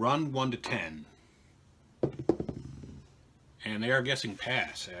run 1 to 10. And they are guessing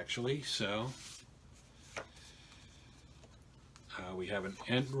pass, actually. So we have an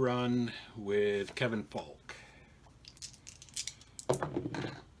end run with Kevin Falk.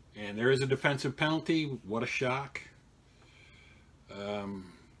 And there is a defensive penalty. What a shock.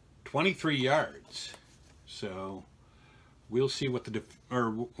 23 yards. So we'll see what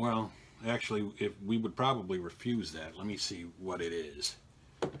well, actually, if we would probably refuse that. Let me see what it is.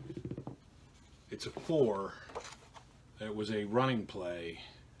 It's a 4. That was a running play.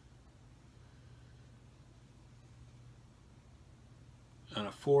 on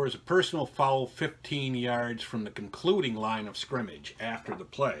a 4 is a personal foul 15 yards from the concluding line of scrimmage after the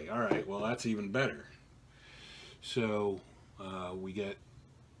play. All right, well, that's even better. So we get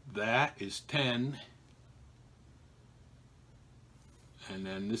that is 10. And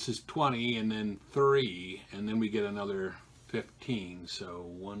then this is 20, and then 3, and then we get another 15. So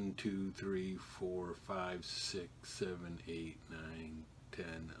 1, 2, 3, 4, 5, 6, 7, 8, 9, 10,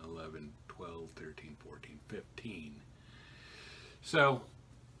 11, 12, 13, 14, 15. So,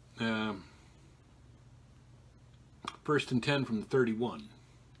 1st and 10 from the 31.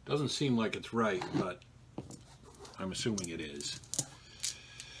 Doesn't seem like it's right, but I'm assuming it is.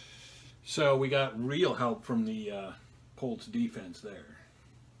 So we got real help from the Colts defense there.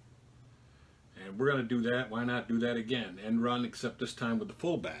 And we're going to do that. Why not do that again? End run, except this time with the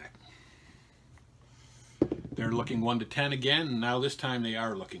fullback. They're looking 1 to 10 again, and now this time they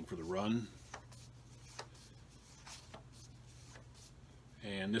are looking for the run.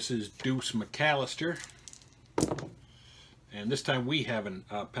 And this is Deuce McAllister. And this time we have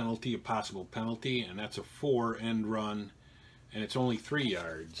a penalty, a possible penalty, and that's a 4 end run, and it's only 3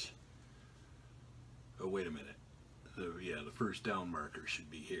 yards. Oh, wait a minute. Yeah, the first down marker should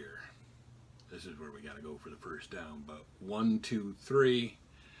be here. This is where we got to go for the first down. But 1, 2, 3.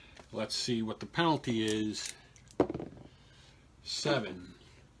 Let's see what the penalty is. 7.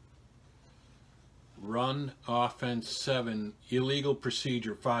 Run, offense, 7. Illegal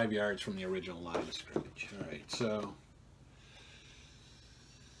procedure, 5 yards from the original line of scrimmage. All right, so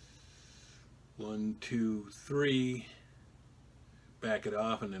 1, 2, 3. Back it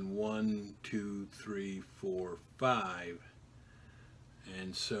off, and then 1, 2, 3, 4, 5.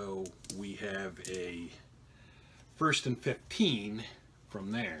 And so we have a 1st and 15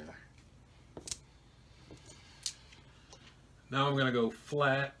 from there. Now I'm going to go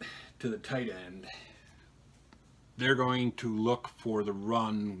flat to the tight end. They're going to look for the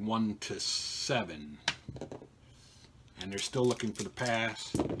run 1 to 7. And they're still looking for the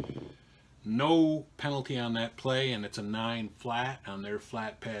pass. No penalty on that play, and it's a 9 flat on their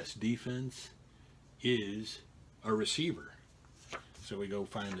flat pass defense, is a receiver. So we go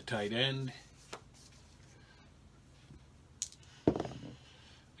find the tight end.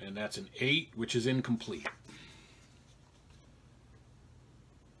 And that's an 8, which is incomplete.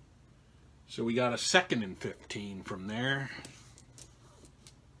 So we got a 2nd and 15 from there.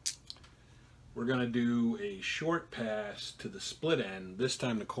 We're going to do a short pass to the split end. This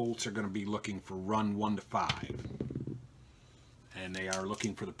time the Colts are going to be looking for run 1 to 5. And they are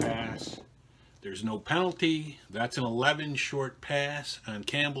looking for the pass. There's no penalty. That's an 11 short pass on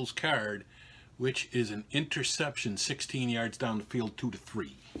Campbell's card, which is an interception 16 yards down the field, 2 to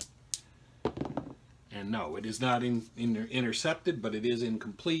 3. And no, it is not intercepted, but it is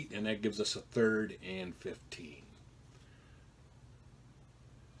incomplete, and that gives us a 3rd and 15.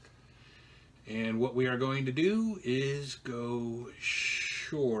 And what we are going to do is go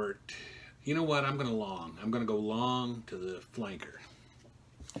short. You know what? I'm going to long. I'm going to go long to the flanker.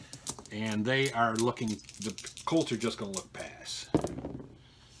 And they are looking, the Colts are just going to look pass.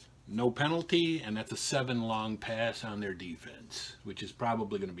 No penalty, and that's a 7 long pass on their defense, which is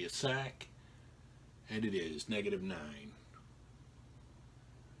probably going to be a sack. And it is, -9.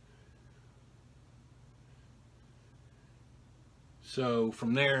 So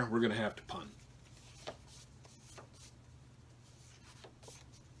from there, we're going to have to punt.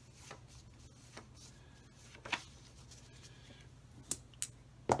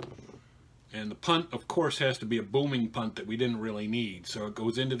 And the punt, of course, has to be a booming punt that we didn't really need. So it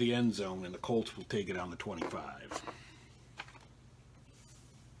goes into the end zone, and the Colts will take it on the 25.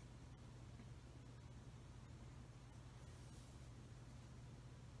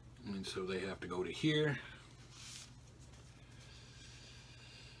 And so they have to go to here.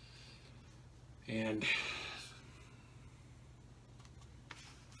 And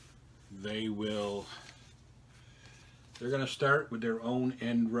they're going to start with their own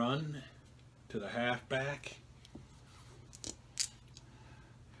end run to the halfback.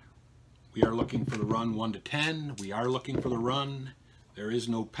 We are looking for the run 1 to 10. We are looking for the run. There is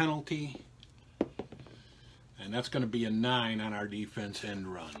no penalty. And that's going to be a 9 on our defense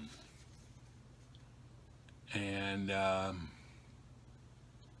end run. And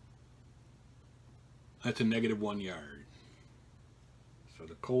that's a -1 yard. So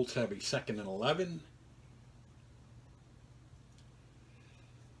the Colts have a 2nd and 11.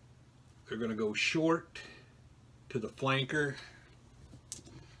 They're going to go short to the flanker.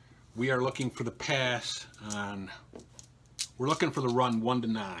 We are looking for the pass on, we're looking for the run 1 to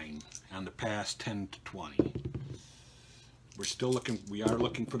 9 on the pass 10 to 20. We are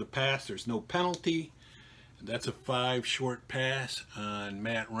looking for the pass. There's no penalty. That's a 5 short pass on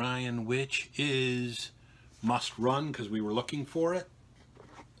Matt Ryan, which is must run because we were looking for it.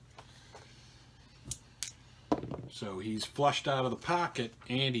 So he's flushed out of the pocket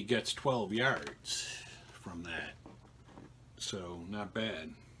and he gets 12 yards from that. So not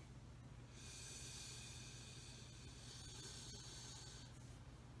bad.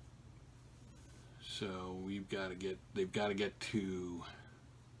 So they've got to get to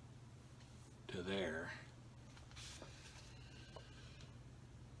there.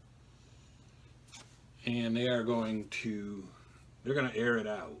 And they're going to air it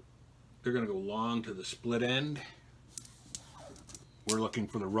out. They're going to go long to the split end. We're looking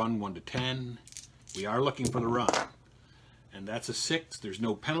for the run 1 to 10. We are looking for the run. And that's a 6. There's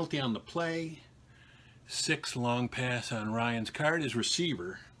no penalty on the play. 6 long pass on Ryan's card is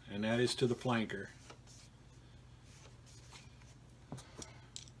receiver, and that is to the flanker.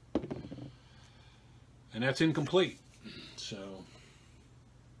 And that's incomplete. So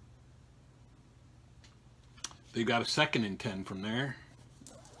they've got a 2nd and 10 from there.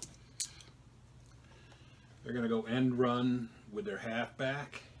 They're going to go end run with their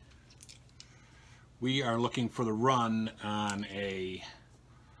halfback. We are looking for the run on a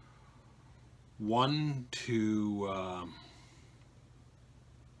 1 to I'm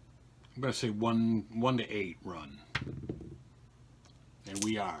going to say 1 to 8 run. And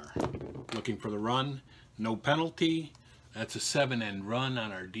we are looking for the run. No penalty. That's a 7 end run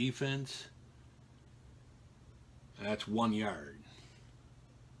on our defense. That's 1 yard.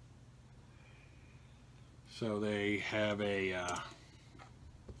 So they have a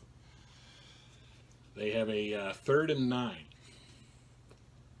 3rd and 9.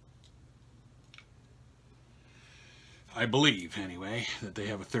 I believe, anyway, that they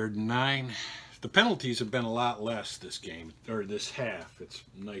have a 3rd and 9. The penalties have been a lot less this game, or this half. It's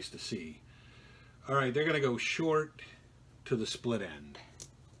nice to see. All right, they're going to go short to the split end.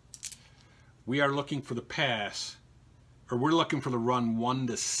 We are looking for the pass, or we're looking for the run 1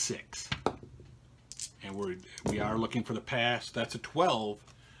 to 6. And we are looking for the pass. That's a 12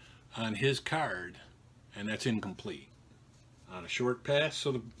 on his card, and that's incomplete on a short pass.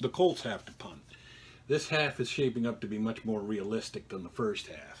 So the Colts have to punt. This half is shaping up to be much more realistic than the first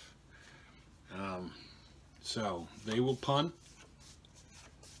half. So they will punt.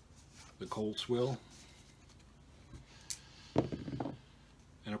 The Colts will.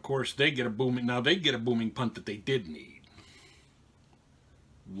 And of course they get a booming. Now they get a booming punt that they did need.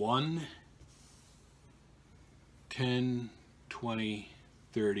 1, 10, 20,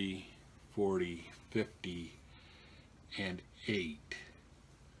 30, 40, 50, and 8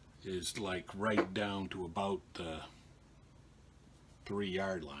 is like right down to about the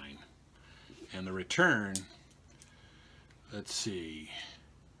 3-yard line. And the return, let's see,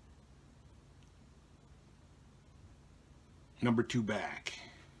 number 2 back.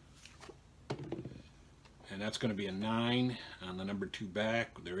 And that's going to be a 9 on the number 2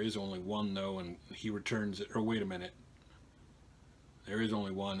 back. There is only 1 though, and he returns it. Or wait a minute. There is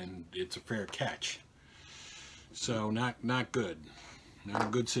only 1, and it's a fair catch. So not good. Not a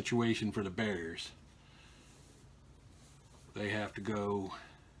good situation for the Bears. They have to go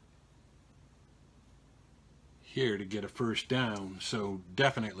here to get a 1st down. So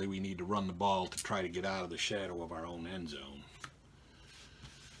definitely we need to run the ball to try to get out of the shadow of our own end zone.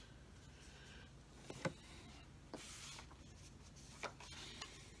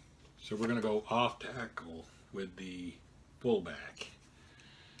 So we're going to go off tackle with the fullback.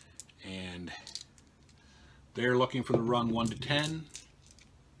 And they're looking for the run 1 to 10.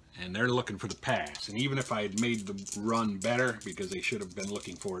 And they're looking for the pass. And even if I had made the run better, because they should have been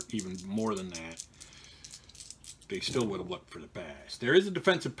looking for it even more than that, they still would have looked for the pass. There is a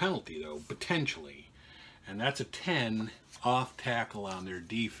defensive penalty, though, potentially. And that's a 10 off tackle on their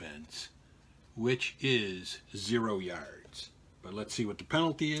defense, which is 0 yards. But let's see what the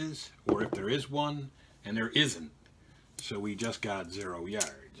penalty is, or if there is one, and there isn't. So we just got 0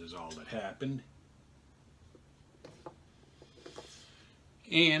 yards is all that happened.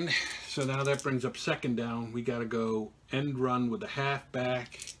 And so now that brings up 2nd down. We got to go end run with the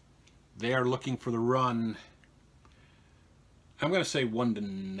halfback. They are looking for the run. I'm going to say 1 to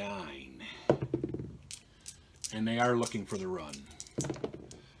 9. And they are looking for the run.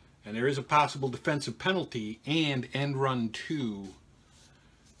 And there is a possible defensive penalty and end run 2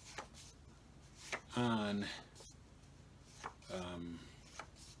 on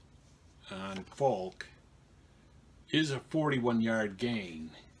Falk is a 41-yard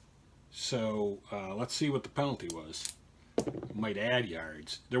gain. So let's see what the penalty was. Might add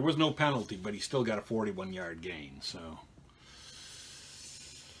yards. There was no penalty, but he still got a 41-yard gain. So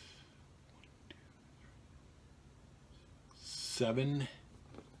 7,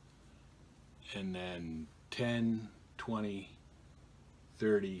 and then 10, 20,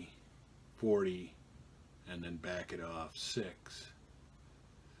 30, 40, and then back it off 6.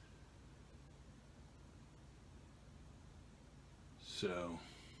 So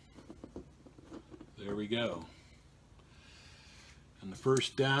there we go. And the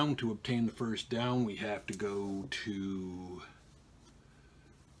first down, to obtain the first down, we have to go to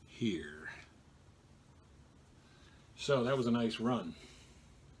here. So that was a nice run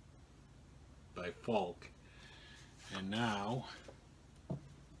by Falk. And now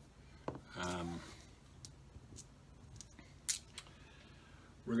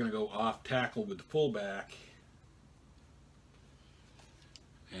we're going to go off tackle with the fullback.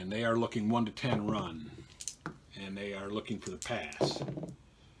 And they are looking 1 to 10 run. And they are looking for the pass.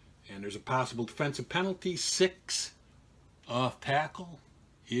 And there's a possible defensive penalty. 6 off tackle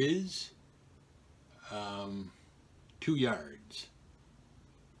is 2 yards.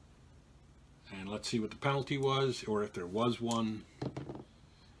 And let's see what the penalty was, or if there was one.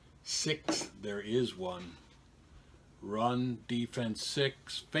 6, there is one. Run, defense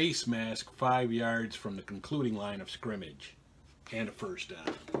 6, face mask 5 yards from the concluding line of scrimmage. And a first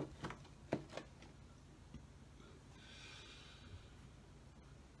down.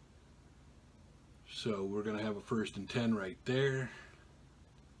 So we're going to have a 1st and 10 right there.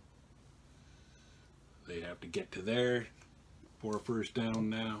 They have to get to there for a first down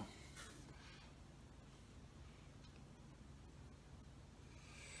now.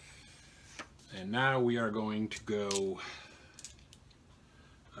 And now we are going to go,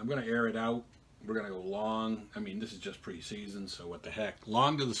 I'm going to air it out. We're going to go long. I mean, this is just preseason, so what the heck.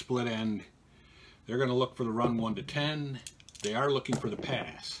 Long to the split end. They're going to look for the run 1 to 10. They are looking for the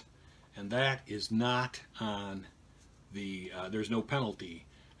pass. And that is not on the, there's no penalty.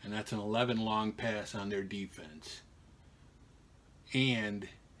 And that's an 11 long pass on their defense. And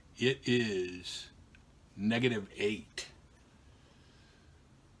it is -8.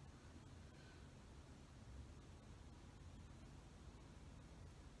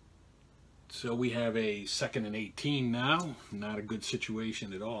 So we have a 2nd and 18 now. Not a good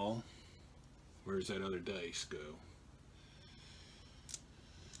situation at all. Where's that other dice go?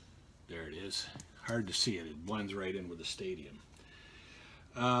 There it is. Hard to see it. It blends right in with the stadium.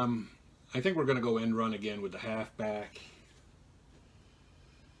 I think we're going to go end run again with the halfback.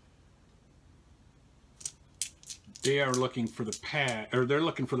 They are looking for the pass, or they're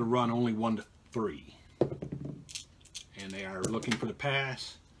looking for the run only 1 to 3. And they are looking for the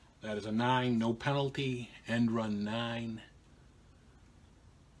pass. That is a 9, no penalty. End run 9.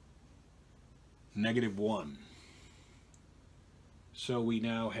 -1. So we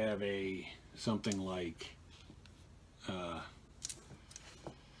now have a something like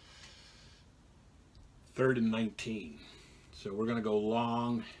 3rd and 19. So we're going to go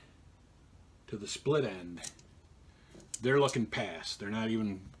long to the split end. They're looking pass. They're not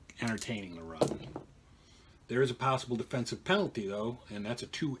even entertaining the run. There is a possible defensive penalty, though, and that's a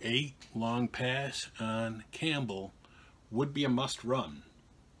 2-8 long pass on Campbell. Would be a must run.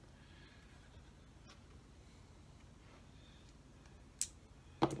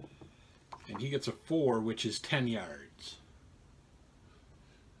 And he gets a 4, which is 10 yards.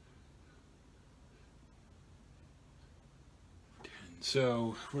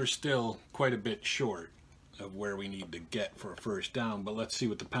 So we're still quite a bit short of where we need to get for a first down, but let's see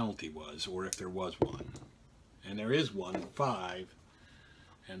what the penalty was, or if there was one. And there is one, 5,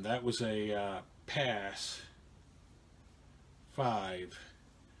 and that was a pass, 5,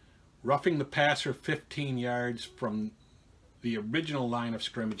 roughing the passer 15 yards from the original line of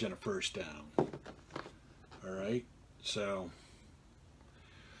scrimmage and a first down. All right, so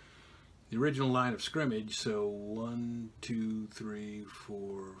the original line of scrimmage, so 1, 2, 3,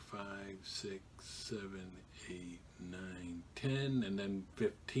 4, 5, 6, 7, 8, 9, 10, and then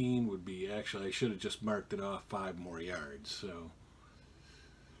 15 would be, actually I should have just marked it off 5 more yards. So,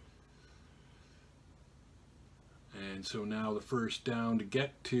 and so now the first down to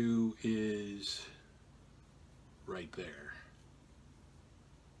get to is right there.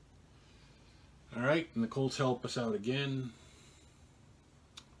 All right, and the Colts help us out again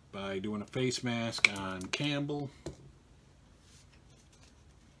by doing a face mask on Campbell.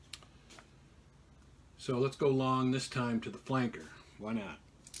 So let's go long this time to the flanker. Why not?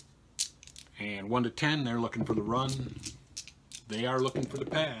 And 1 to 10, they're looking for the run. They are looking for the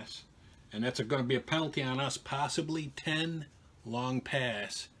pass. And that's going to be a penalty on us. Possibly 10 long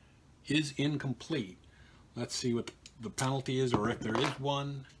pass is incomplete. Let's see what the penalty is, or if there is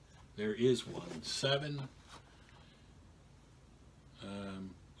one. There is one. 7.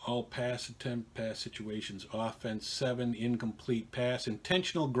 all pass attempt, pass situations, offense 7, incomplete pass,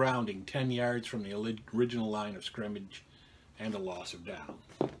 intentional grounding 10 yards from the original line of scrimmage, and a loss of down.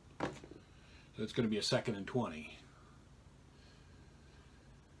 So it's going to be a 2nd and 20.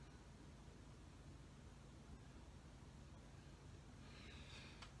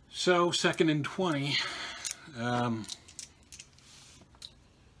 So 2nd and 20. I'm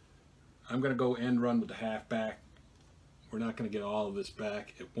going to go end run with the halfback. We're not going to get all of this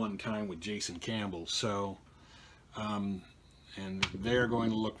back at one time with Jason Campbell. So, and they're going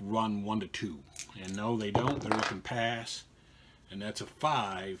to look run 1-2. And no, they don't. They're looking pass. And that's a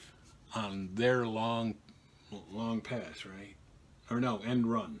 5 on their long pass, right? Or no,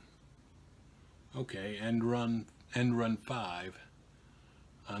 end run. Okay, end run 5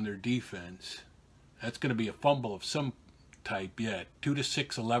 on their defense. That's going to be a fumble of some type yet. 2 to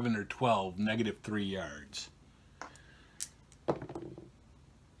 6, 11 or 12, -3 yards.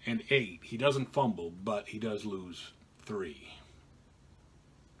 And 8. He doesn't fumble, but he does lose 3.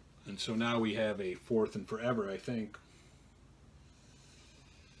 And so now we have a 4th and forever, I think.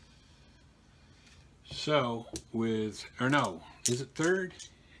 So with, or no, is it 3rd?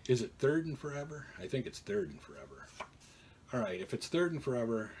 Is it 3rd and forever? I think it's 3rd and forever. All right, if it's 3rd and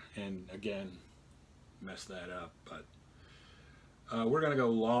forever, and again, mess that up, but we're going to go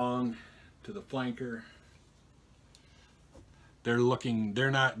long to the flanker. They're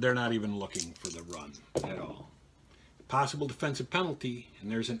not even looking for the run at all. Possible defensive penalty,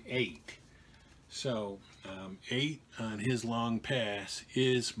 and there's an 8. So 8 on his long pass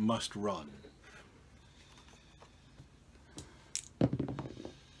is must run.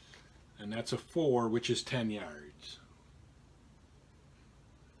 And that's a 4, which is 10 yards.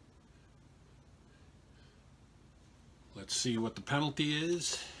 Let's see what the penalty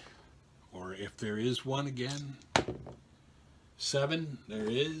is, or if there is one again. 7, there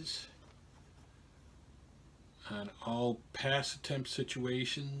is. On all pass attempt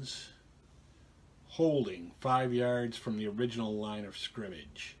situations, holding 5 yards from the original line of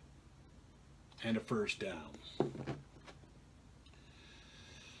scrimmage, and a 1st down.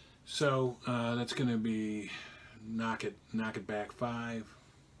 So that's going to be knock it back 5.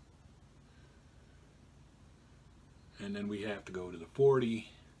 And then we have to go to the 40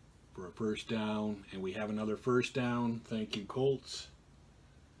 for a 1st down, and we have another 1st down. Thank you, Colts.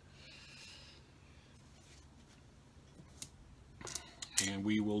 And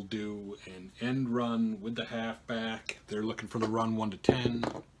we will do an end run with the halfback. They're looking for the run 1 to 10.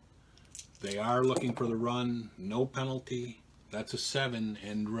 They are looking for the run, no penalty. That's a 7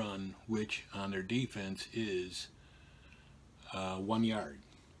 end run, which on their defense is 1 yard.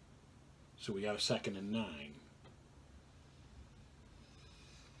 So we got a 2nd and 9.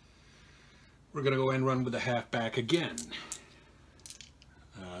 We're going to go end run with the halfback again.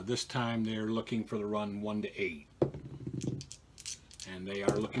 This time they're looking for the run 1 to 8. And they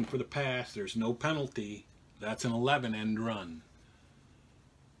are looking for the pass. There's no penalty. That's an 11 end run.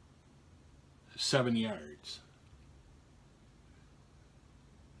 7 yards.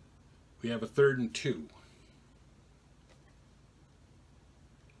 We have a 3rd and 2.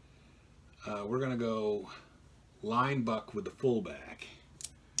 We're going to go line buck with the fullback.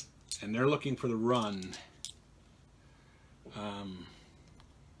 And they're looking for the run.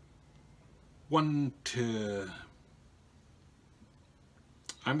 1 to...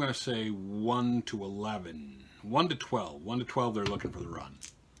 I'm going to say 1 to 11. 1 to 12. 1 to 12, they're looking for the run.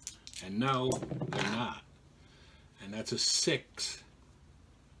 And no, they're not. And that's a 6.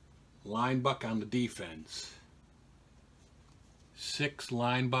 Line buck on the defense. 6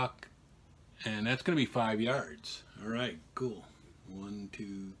 line buck. And that's going to be 5 yards. All right, cool. 1,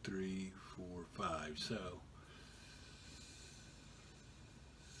 2, 3, 4, 5. So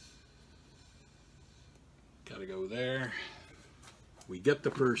got to go there. We get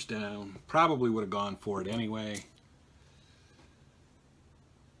the 1st down. Probably would have gone for it anyway.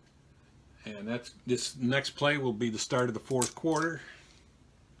 And this next play will be the start of the 4th quarter.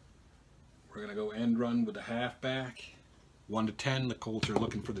 We're going to go end run with the halfback. 1 to 10. The Colts are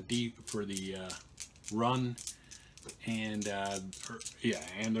looking for the run, and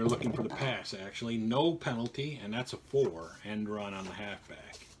and they're looking for the pass. Actually, no penalty, and that's a 4 end run on the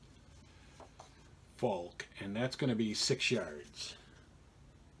halfback. Falk, and that's going to be 6 yards.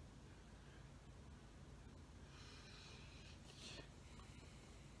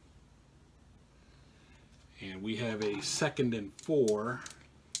 And we have a 2nd and 4.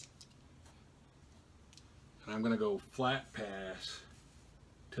 And I'm going to go flat pass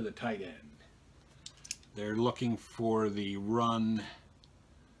to the tight end. They're looking for the run.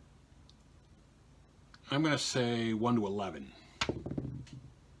 I'm going to say 1 to 11.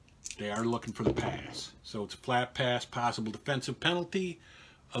 They are looking for the pass. So it's a flat pass, possible defensive penalty.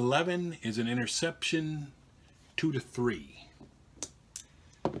 11 is an interception. 2-3.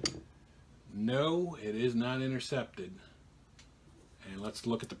 No, it is not intercepted. And let's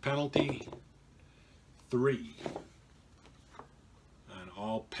look at the penalty. 3. On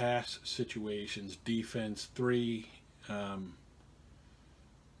all pass situations, defense 3. And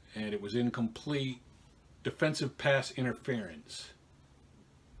it was incomplete. Defensive pass interference.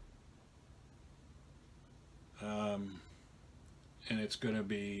 And it's going to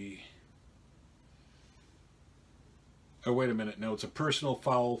be... Oh, wait a minute. No, it's a personal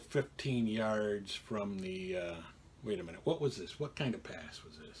foul, 15 yards from the... wait a minute. What was this? What kind of pass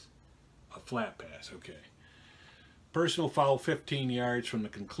was this? A flat pass. Okay. Personal foul, 15 yards from the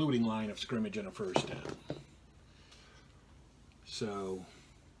concluding line of scrimmage and a first down. So...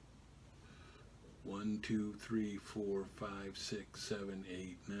 1, 2, 3, 4, 5, 6, 7,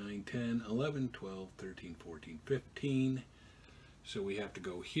 8, 9, 10, 11, 12, 13, 14, 15. So we have to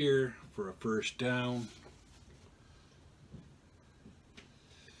go here for a first down.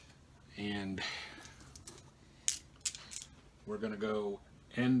 And we're going to go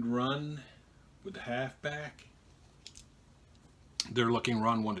end run with the halfback. They're looking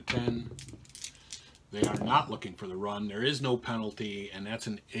run 1 to 10. They are not looking for the run. There is no penalty, and that's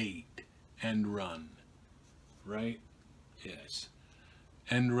an 8. End run, right? Yes.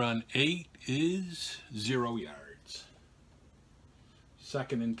 End run 8 is 0 yards.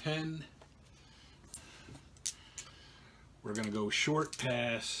 2nd and 10. We're going to go short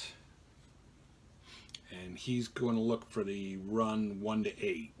pass, and he's going to look for the run 1 to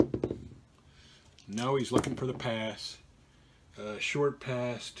 8. No, he's looking for the pass. Short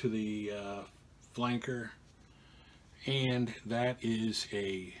pass to the flanker, and that is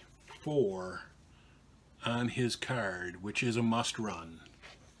a 4 on his card, which is a must run,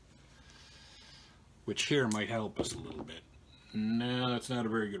 which here might help us a little bit. No, that's not a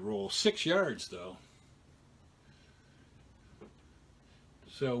very good roll. 6 yards though.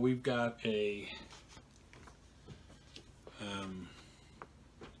 So we've got a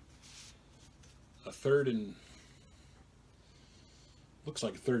third and, looks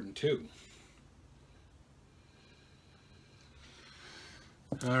like a 3rd and 2.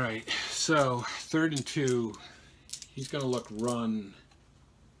 All right, so 3rd and 2, he's going to look run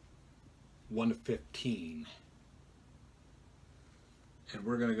 1 to 15. And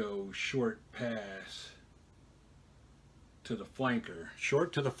we're going to go short pass to the flanker.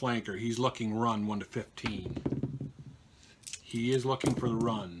 Short to the flanker, he's looking run 1 to 15. He is looking for the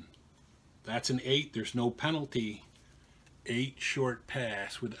run. That's an 8, there's no penalty. 8 short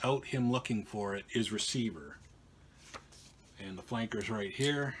pass without him looking for it is receiver. And the flanker's right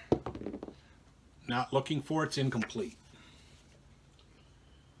here. Not looking for it's incomplete.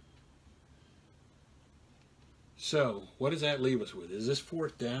 So, what does that leave us with? Is this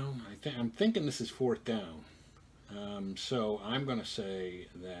 4th down? I'm thinking this is 4th down. So I'm going to say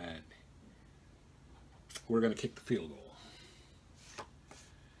that we're going to kick the field goal.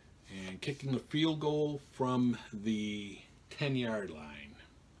 And kicking the field goal from the 10-yard line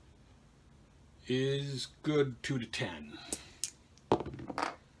is good. 2 to 10.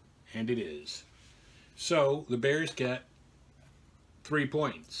 And it is. So the Bears get 3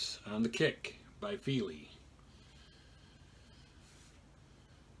 points on the kick by Feely.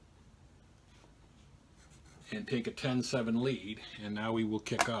 And take a 10-7 lead, and now we will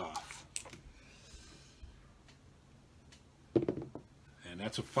kick off. And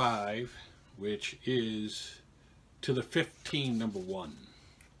that's a 5, which is to the 15, number 1.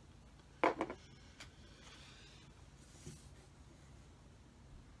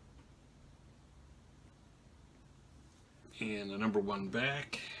 And the number 1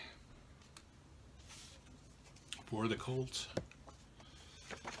 back for the Colts.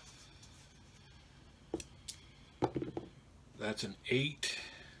 That's an 8.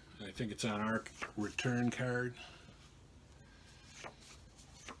 I think it's on our return card.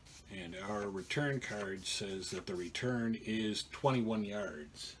 And our return card says that the return is 21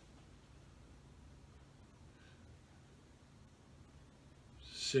 yards.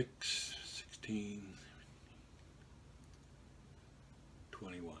 6, 16,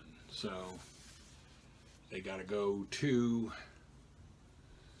 21. So they got to go to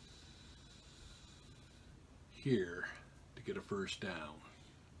here to get a first down.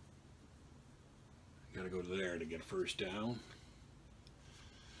 Got to go to there to get a first down.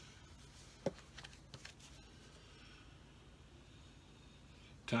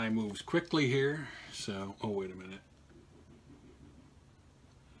 Time moves quickly here, so, oh wait a minute.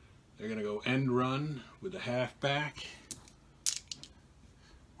 They're going to go end run with the halfback.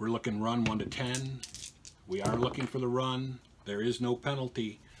 We're looking run 1 to 10. We are looking for the run. There is no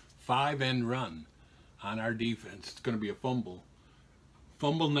penalty. 5 end run on our defense. It's going to be a fumble.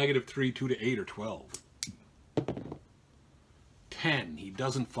 Fumble -3, 2 to 8 or 12. 10. He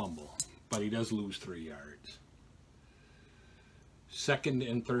doesn't fumble, but he does lose 3 yards. 2nd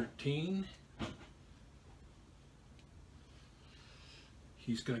and 13.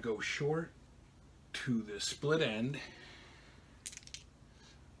 He's going to go short to the split end.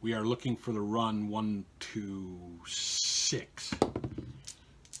 We are looking for the run 1 to 6.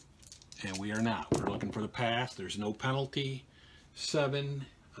 And we are not. We're looking for the pass. There's no penalty. 7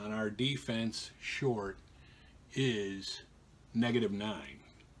 on our defense. Short is -9.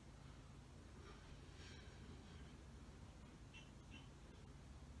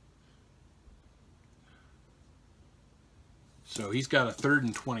 So he's got a 3rd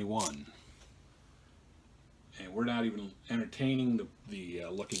and 21. And we're not even entertaining the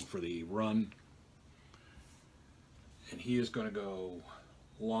looking for the run. And he is going to go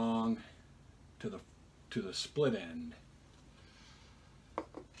long to the split end.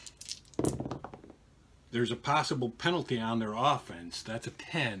 There's a possible penalty on their offense. That's a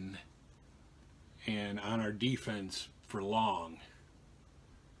 10. And on our defense for long,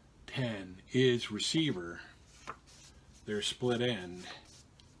 10 is receiver. Their split end.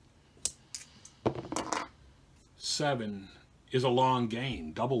 7 is a long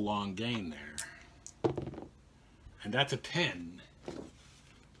gain, double long gain there. And that's a 10.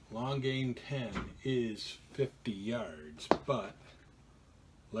 Long gain 10 is 50 yards, but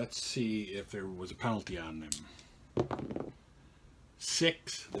let's see if there was a penalty on them.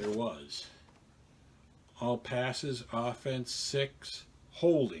 6, there was. All passes, offense, 6.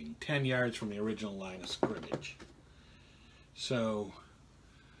 Holding, 10 yards from the original line of scrimmage. So,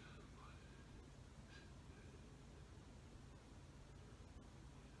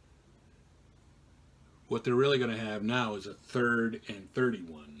 what they're really going to have now is a 3rd and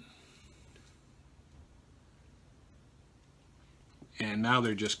 31. And now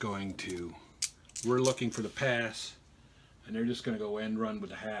they're just going to, we're looking for the pass, and they're just going to go end run with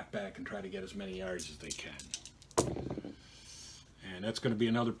the halfback and try to get as many yards as they can. And that's going to be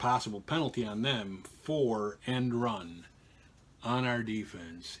another possible penalty on them for end run on our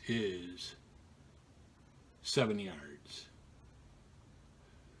defense is 7 yards.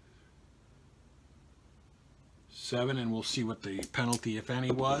 7, and we'll see what the penalty, if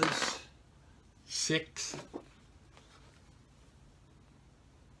any, was. 6.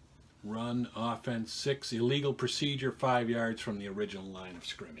 Run, offense, 6. Illegal procedure, 5 yards from the original line of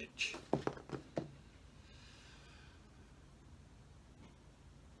scrimmage.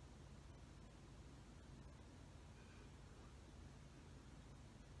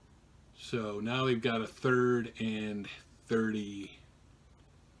 So now we've got a 3rd and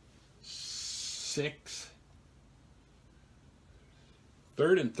 36.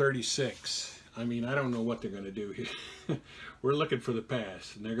 3rd and 36. I mean, I don't know what they're going to do here. We're looking for the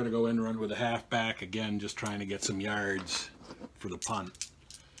pass, and they're going to go end run with a halfback again, just trying to get some yards for the punt.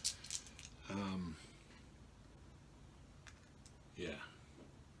 Yeah,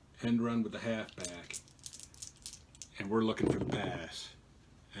 end run with the halfback, and we're looking for the pass.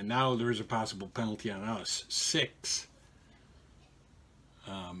 And now there is a possible penalty on us. 6.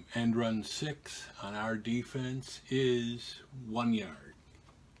 End run 6 on our defense is 1 yard.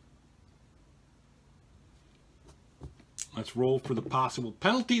 Let's roll for the possible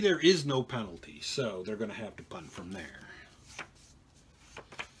penalty. There is no penalty, so they're going to have to punt from there.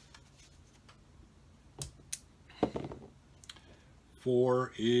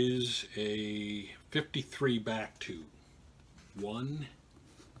 Four is a 53 back 2. 1,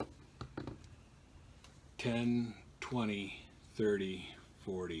 10, 20, 30,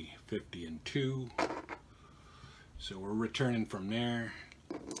 40, 50, and 2. So we're returning from there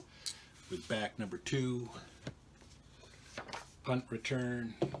with back number 2. Punt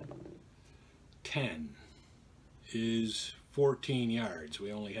return 10 is 14 yards.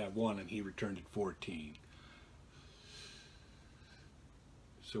 We only have 1, and he returned at 14.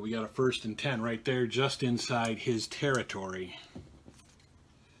 So we got a 1st and 10 right there, just inside his territory.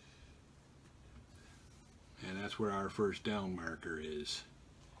 And that's where our first down marker is.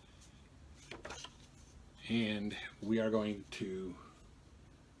 And we are going to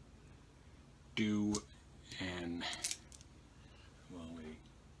do an... Well, wait.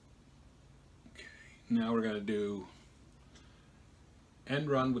 Okay. Now we're going to do end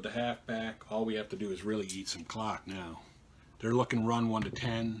run with the halfback. All we have to do is really eat some clock now. They're looking run 1 to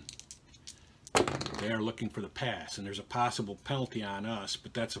 10. They are looking for the pass, and there's a possible penalty on us,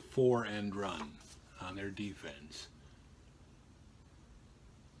 but that's a 4 end run on their defense.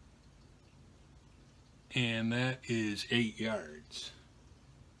 And that is 8 yards.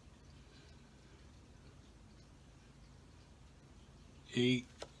 Eight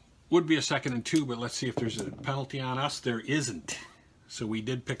would be a 2nd and 2, but let's see if there's a penalty on us. There isn't. So we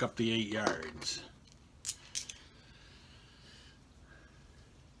did pick up the 8 yards.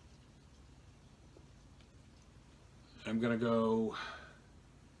 I'm going to go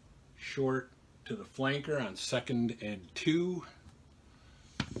short to the flanker on 2nd and 2.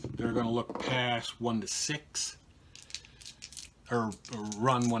 They're going to look pass 1 to 6. Or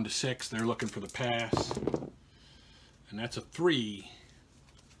run 1 to 6. They're looking for the pass. And that's a 3.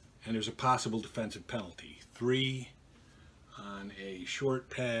 And there's a possible defensive penalty. 3 on a short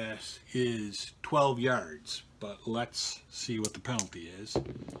pass is 12 yards. But let's see what the penalty is.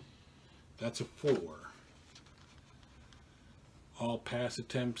 That's a 4. All pass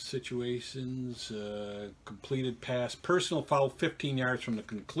attempt situations, completed pass, personal foul 15 yards from the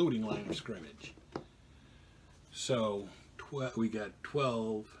concluding line of scrimmage. So we got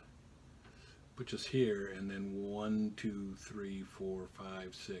 12, which is here, and then 1, 2, 3, 4,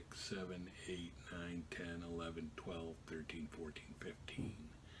 5, 6, 7, 8, 9, 10, 11, 12, 13, 14, 15.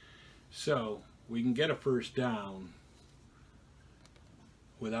 So we can get a first down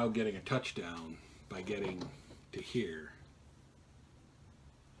without getting a touchdown by getting to here.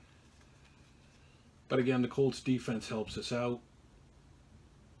 But again, the Colts defense helps us out.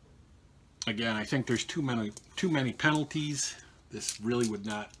 Again, I think there's too many penalties. This really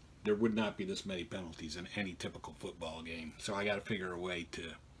there would not be this many penalties in any typical football game. So I got to figure a way to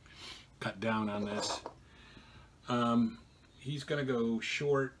cut down on this. He's going to go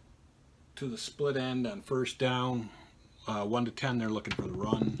short to the split end on first down. 1 to 10, they're looking for the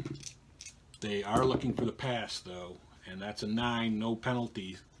run. They are looking for the pass, though, and that's a 9, no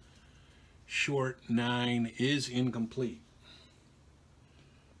penalties. Short 9 is incomplete.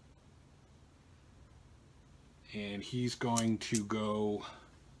 And he's going to go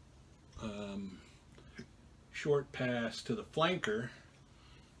short pass to the flanker.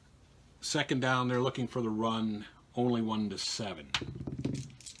 2nd down, they're looking for the run, only 1 to 7.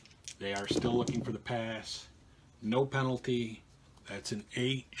 They are still looking for the pass. No penalty. That's an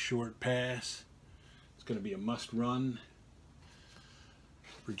 8 short pass. It's going to be a must run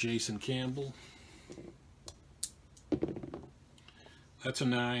for Jason Campbell. That's a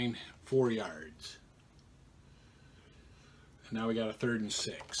 9, 4 yards. And now we got a 3rd and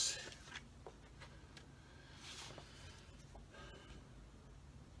 6.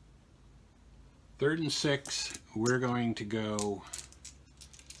 Third and 6, we're going to go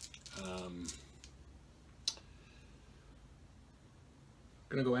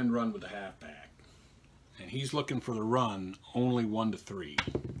end run with the halfback. And he's looking for the run, only 1 to 3.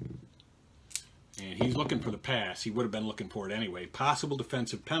 And he's looking for the pass. He would have been looking for it anyway. Possible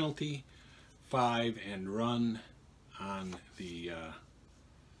defensive penalty, 5 and run on the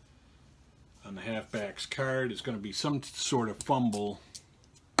halfback's card. It's going to be some sort of fumble.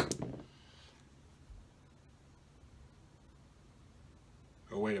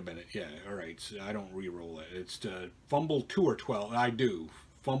 Oh, wait a minute. Yeah, all right. So I don't re-roll it. It's fumble 2 or 12. I do.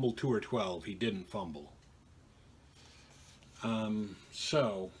 Fumble 2 or 12. He didn't fumble.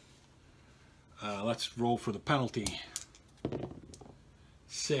 Let's roll for the penalty.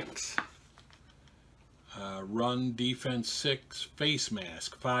 6. Run defense 6. Face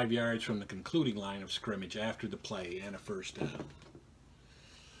mask 5 yards from the concluding line of scrimmage after the play and a first down.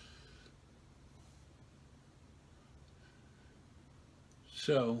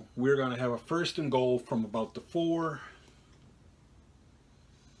 So we're going to have a 1st and goal from about the 4.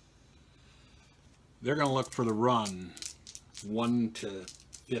 They're going to look for the run 1 to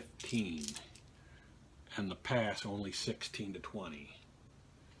 15 and the pass only 16 to 20.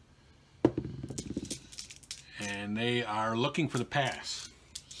 And they are looking for the pass.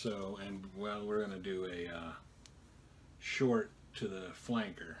 So, we're going to do a short to the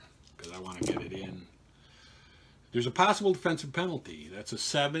flanker because I want to get it in. There's a possible defensive penalty. That's a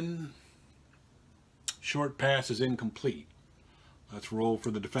 7. Short pass is incomplete. Let's roll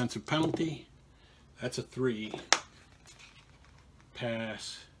for the defensive penalty. That's a 3.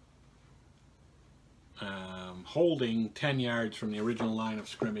 Pass. Holding 10 yards from the original line of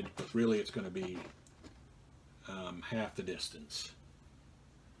scrimmage, but really it's going to be half the distance.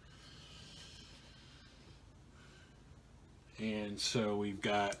 And so we've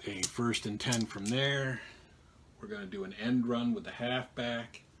got a 1st and 10 from there. We're going to do an end run with the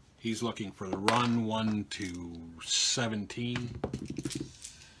halfback. He's looking for the run 1 to 17.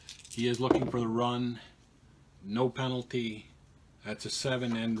 He is looking for the run. No penalty. That's a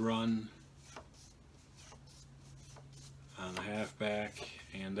 7 end run on the halfback.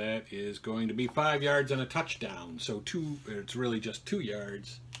 and that is going to be 5 yards and a touchdown. So it's really just 2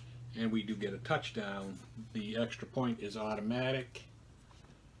 yards, and we do get a touchdown. The extra point is automatic,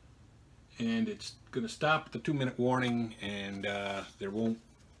 and it's going to stop at the 2-minute warning, and there won't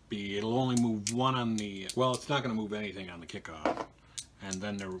be, it'll only move one on the, well, it's not going to move anything on the kickoff, and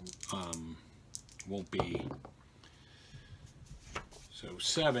then there won't be. So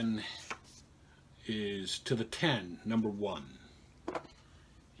 7 is to the 10, number 1.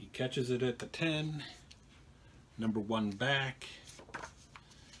 He catches it at the 10, number 1 back.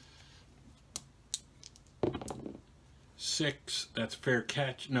 6, that's fair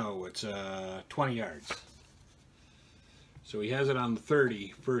catch. No, it's 20 yards. So he has it on the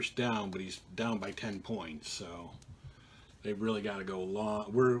 30, first down, but he's down by 10 points. So they've really got to go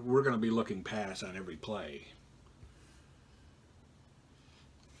long. We're going to be looking pass on every play.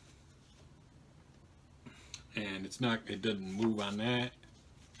 And it doesn't move on that.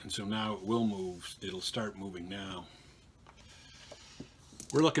 And so now it will move. It'll start moving now.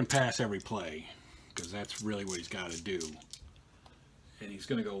 We're looking past every play, because that's really what he's got to do. And he's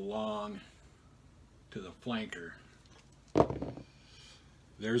going to go long to the flanker.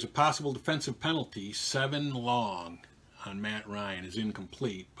 There's a possible defensive penalty. 7 long on Matt Ryan is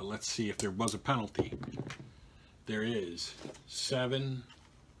incomplete, but let's see if there was a penalty. There is. 7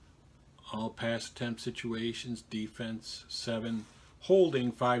 all pass attempt situations, defense 7,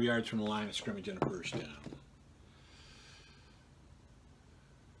 holding 5 yards from the line of scrimmage and a first down.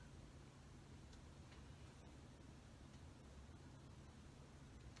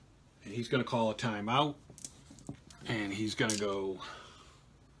 And he's going to call a timeout, and he's going to go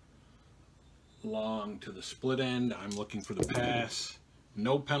long to the split end. I'm looking for the pass.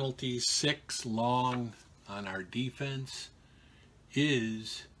 No penalties. 6 long on our defense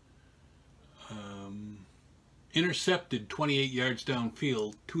is intercepted 28 yards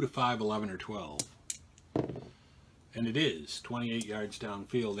downfield, 2 to 5, 11 or 12. And it is 28 yards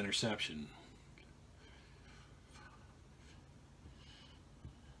downfield interception.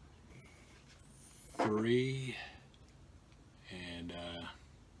 Three, and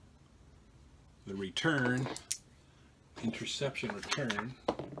the return, interception return,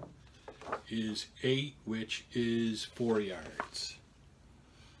 is 8, which is 4 yards.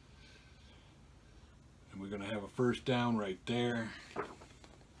 And we're going to have a first down right there.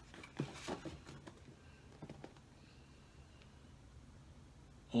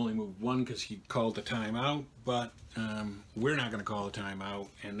 Only moved 1 because he called the timeout, but we're not going to call a timeout,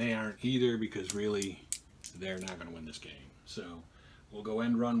 and they aren't either, because really they're not going to win this game. So we'll go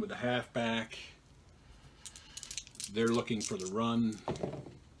end run with the halfback. They're looking for the run,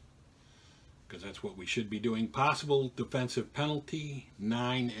 because that's what we should be doing. Possible defensive penalty,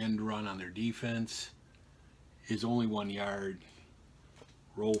 9 end run on their defense, is only 1 yard.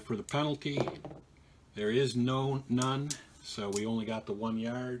 Roll for the penalty. There is none, so we only got the 1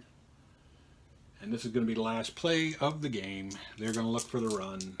 yard. And this is going to be the last play of the game. They're going to look for the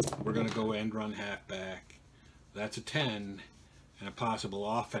run. We're going to go end run halfback. That's a 10 and a possible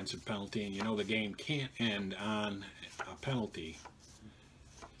offensive penalty. And you know the game can't end on a penalty.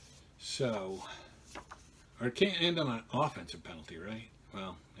 So, or it can't end on an offensive penalty, right?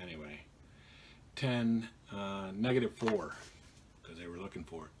 Well, anyway. 10, -4, because they were looking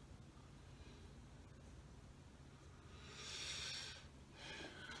for it.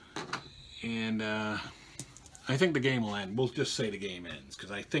 And I think the game will end. We'll just say the game ends,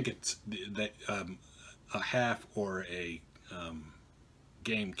 because I think it's that a half or a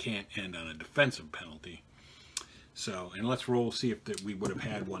game can't end on a defensive penalty. So, and let's roll, see if we would have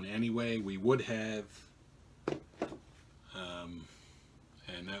had one anyway. We would have,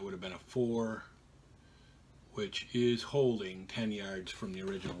 and that would have been a 4, which is holding 10 yards from the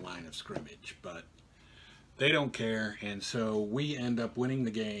original line of scrimmage, but they don't care, and so we end up winning the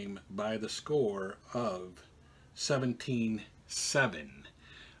game by the score of 17-7.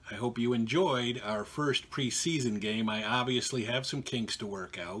 I hope you enjoyed our first preseason game. I obviously have some kinks to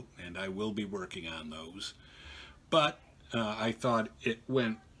work out, and I will be working on those, but I thought it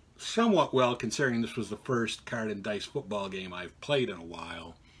went somewhat well, considering this was the first card and dice football game I've played in a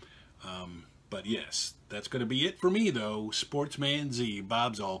while. But yes, that's going to be it for me, though. Sportsman Z,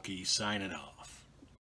 Bob Zolke, signing off.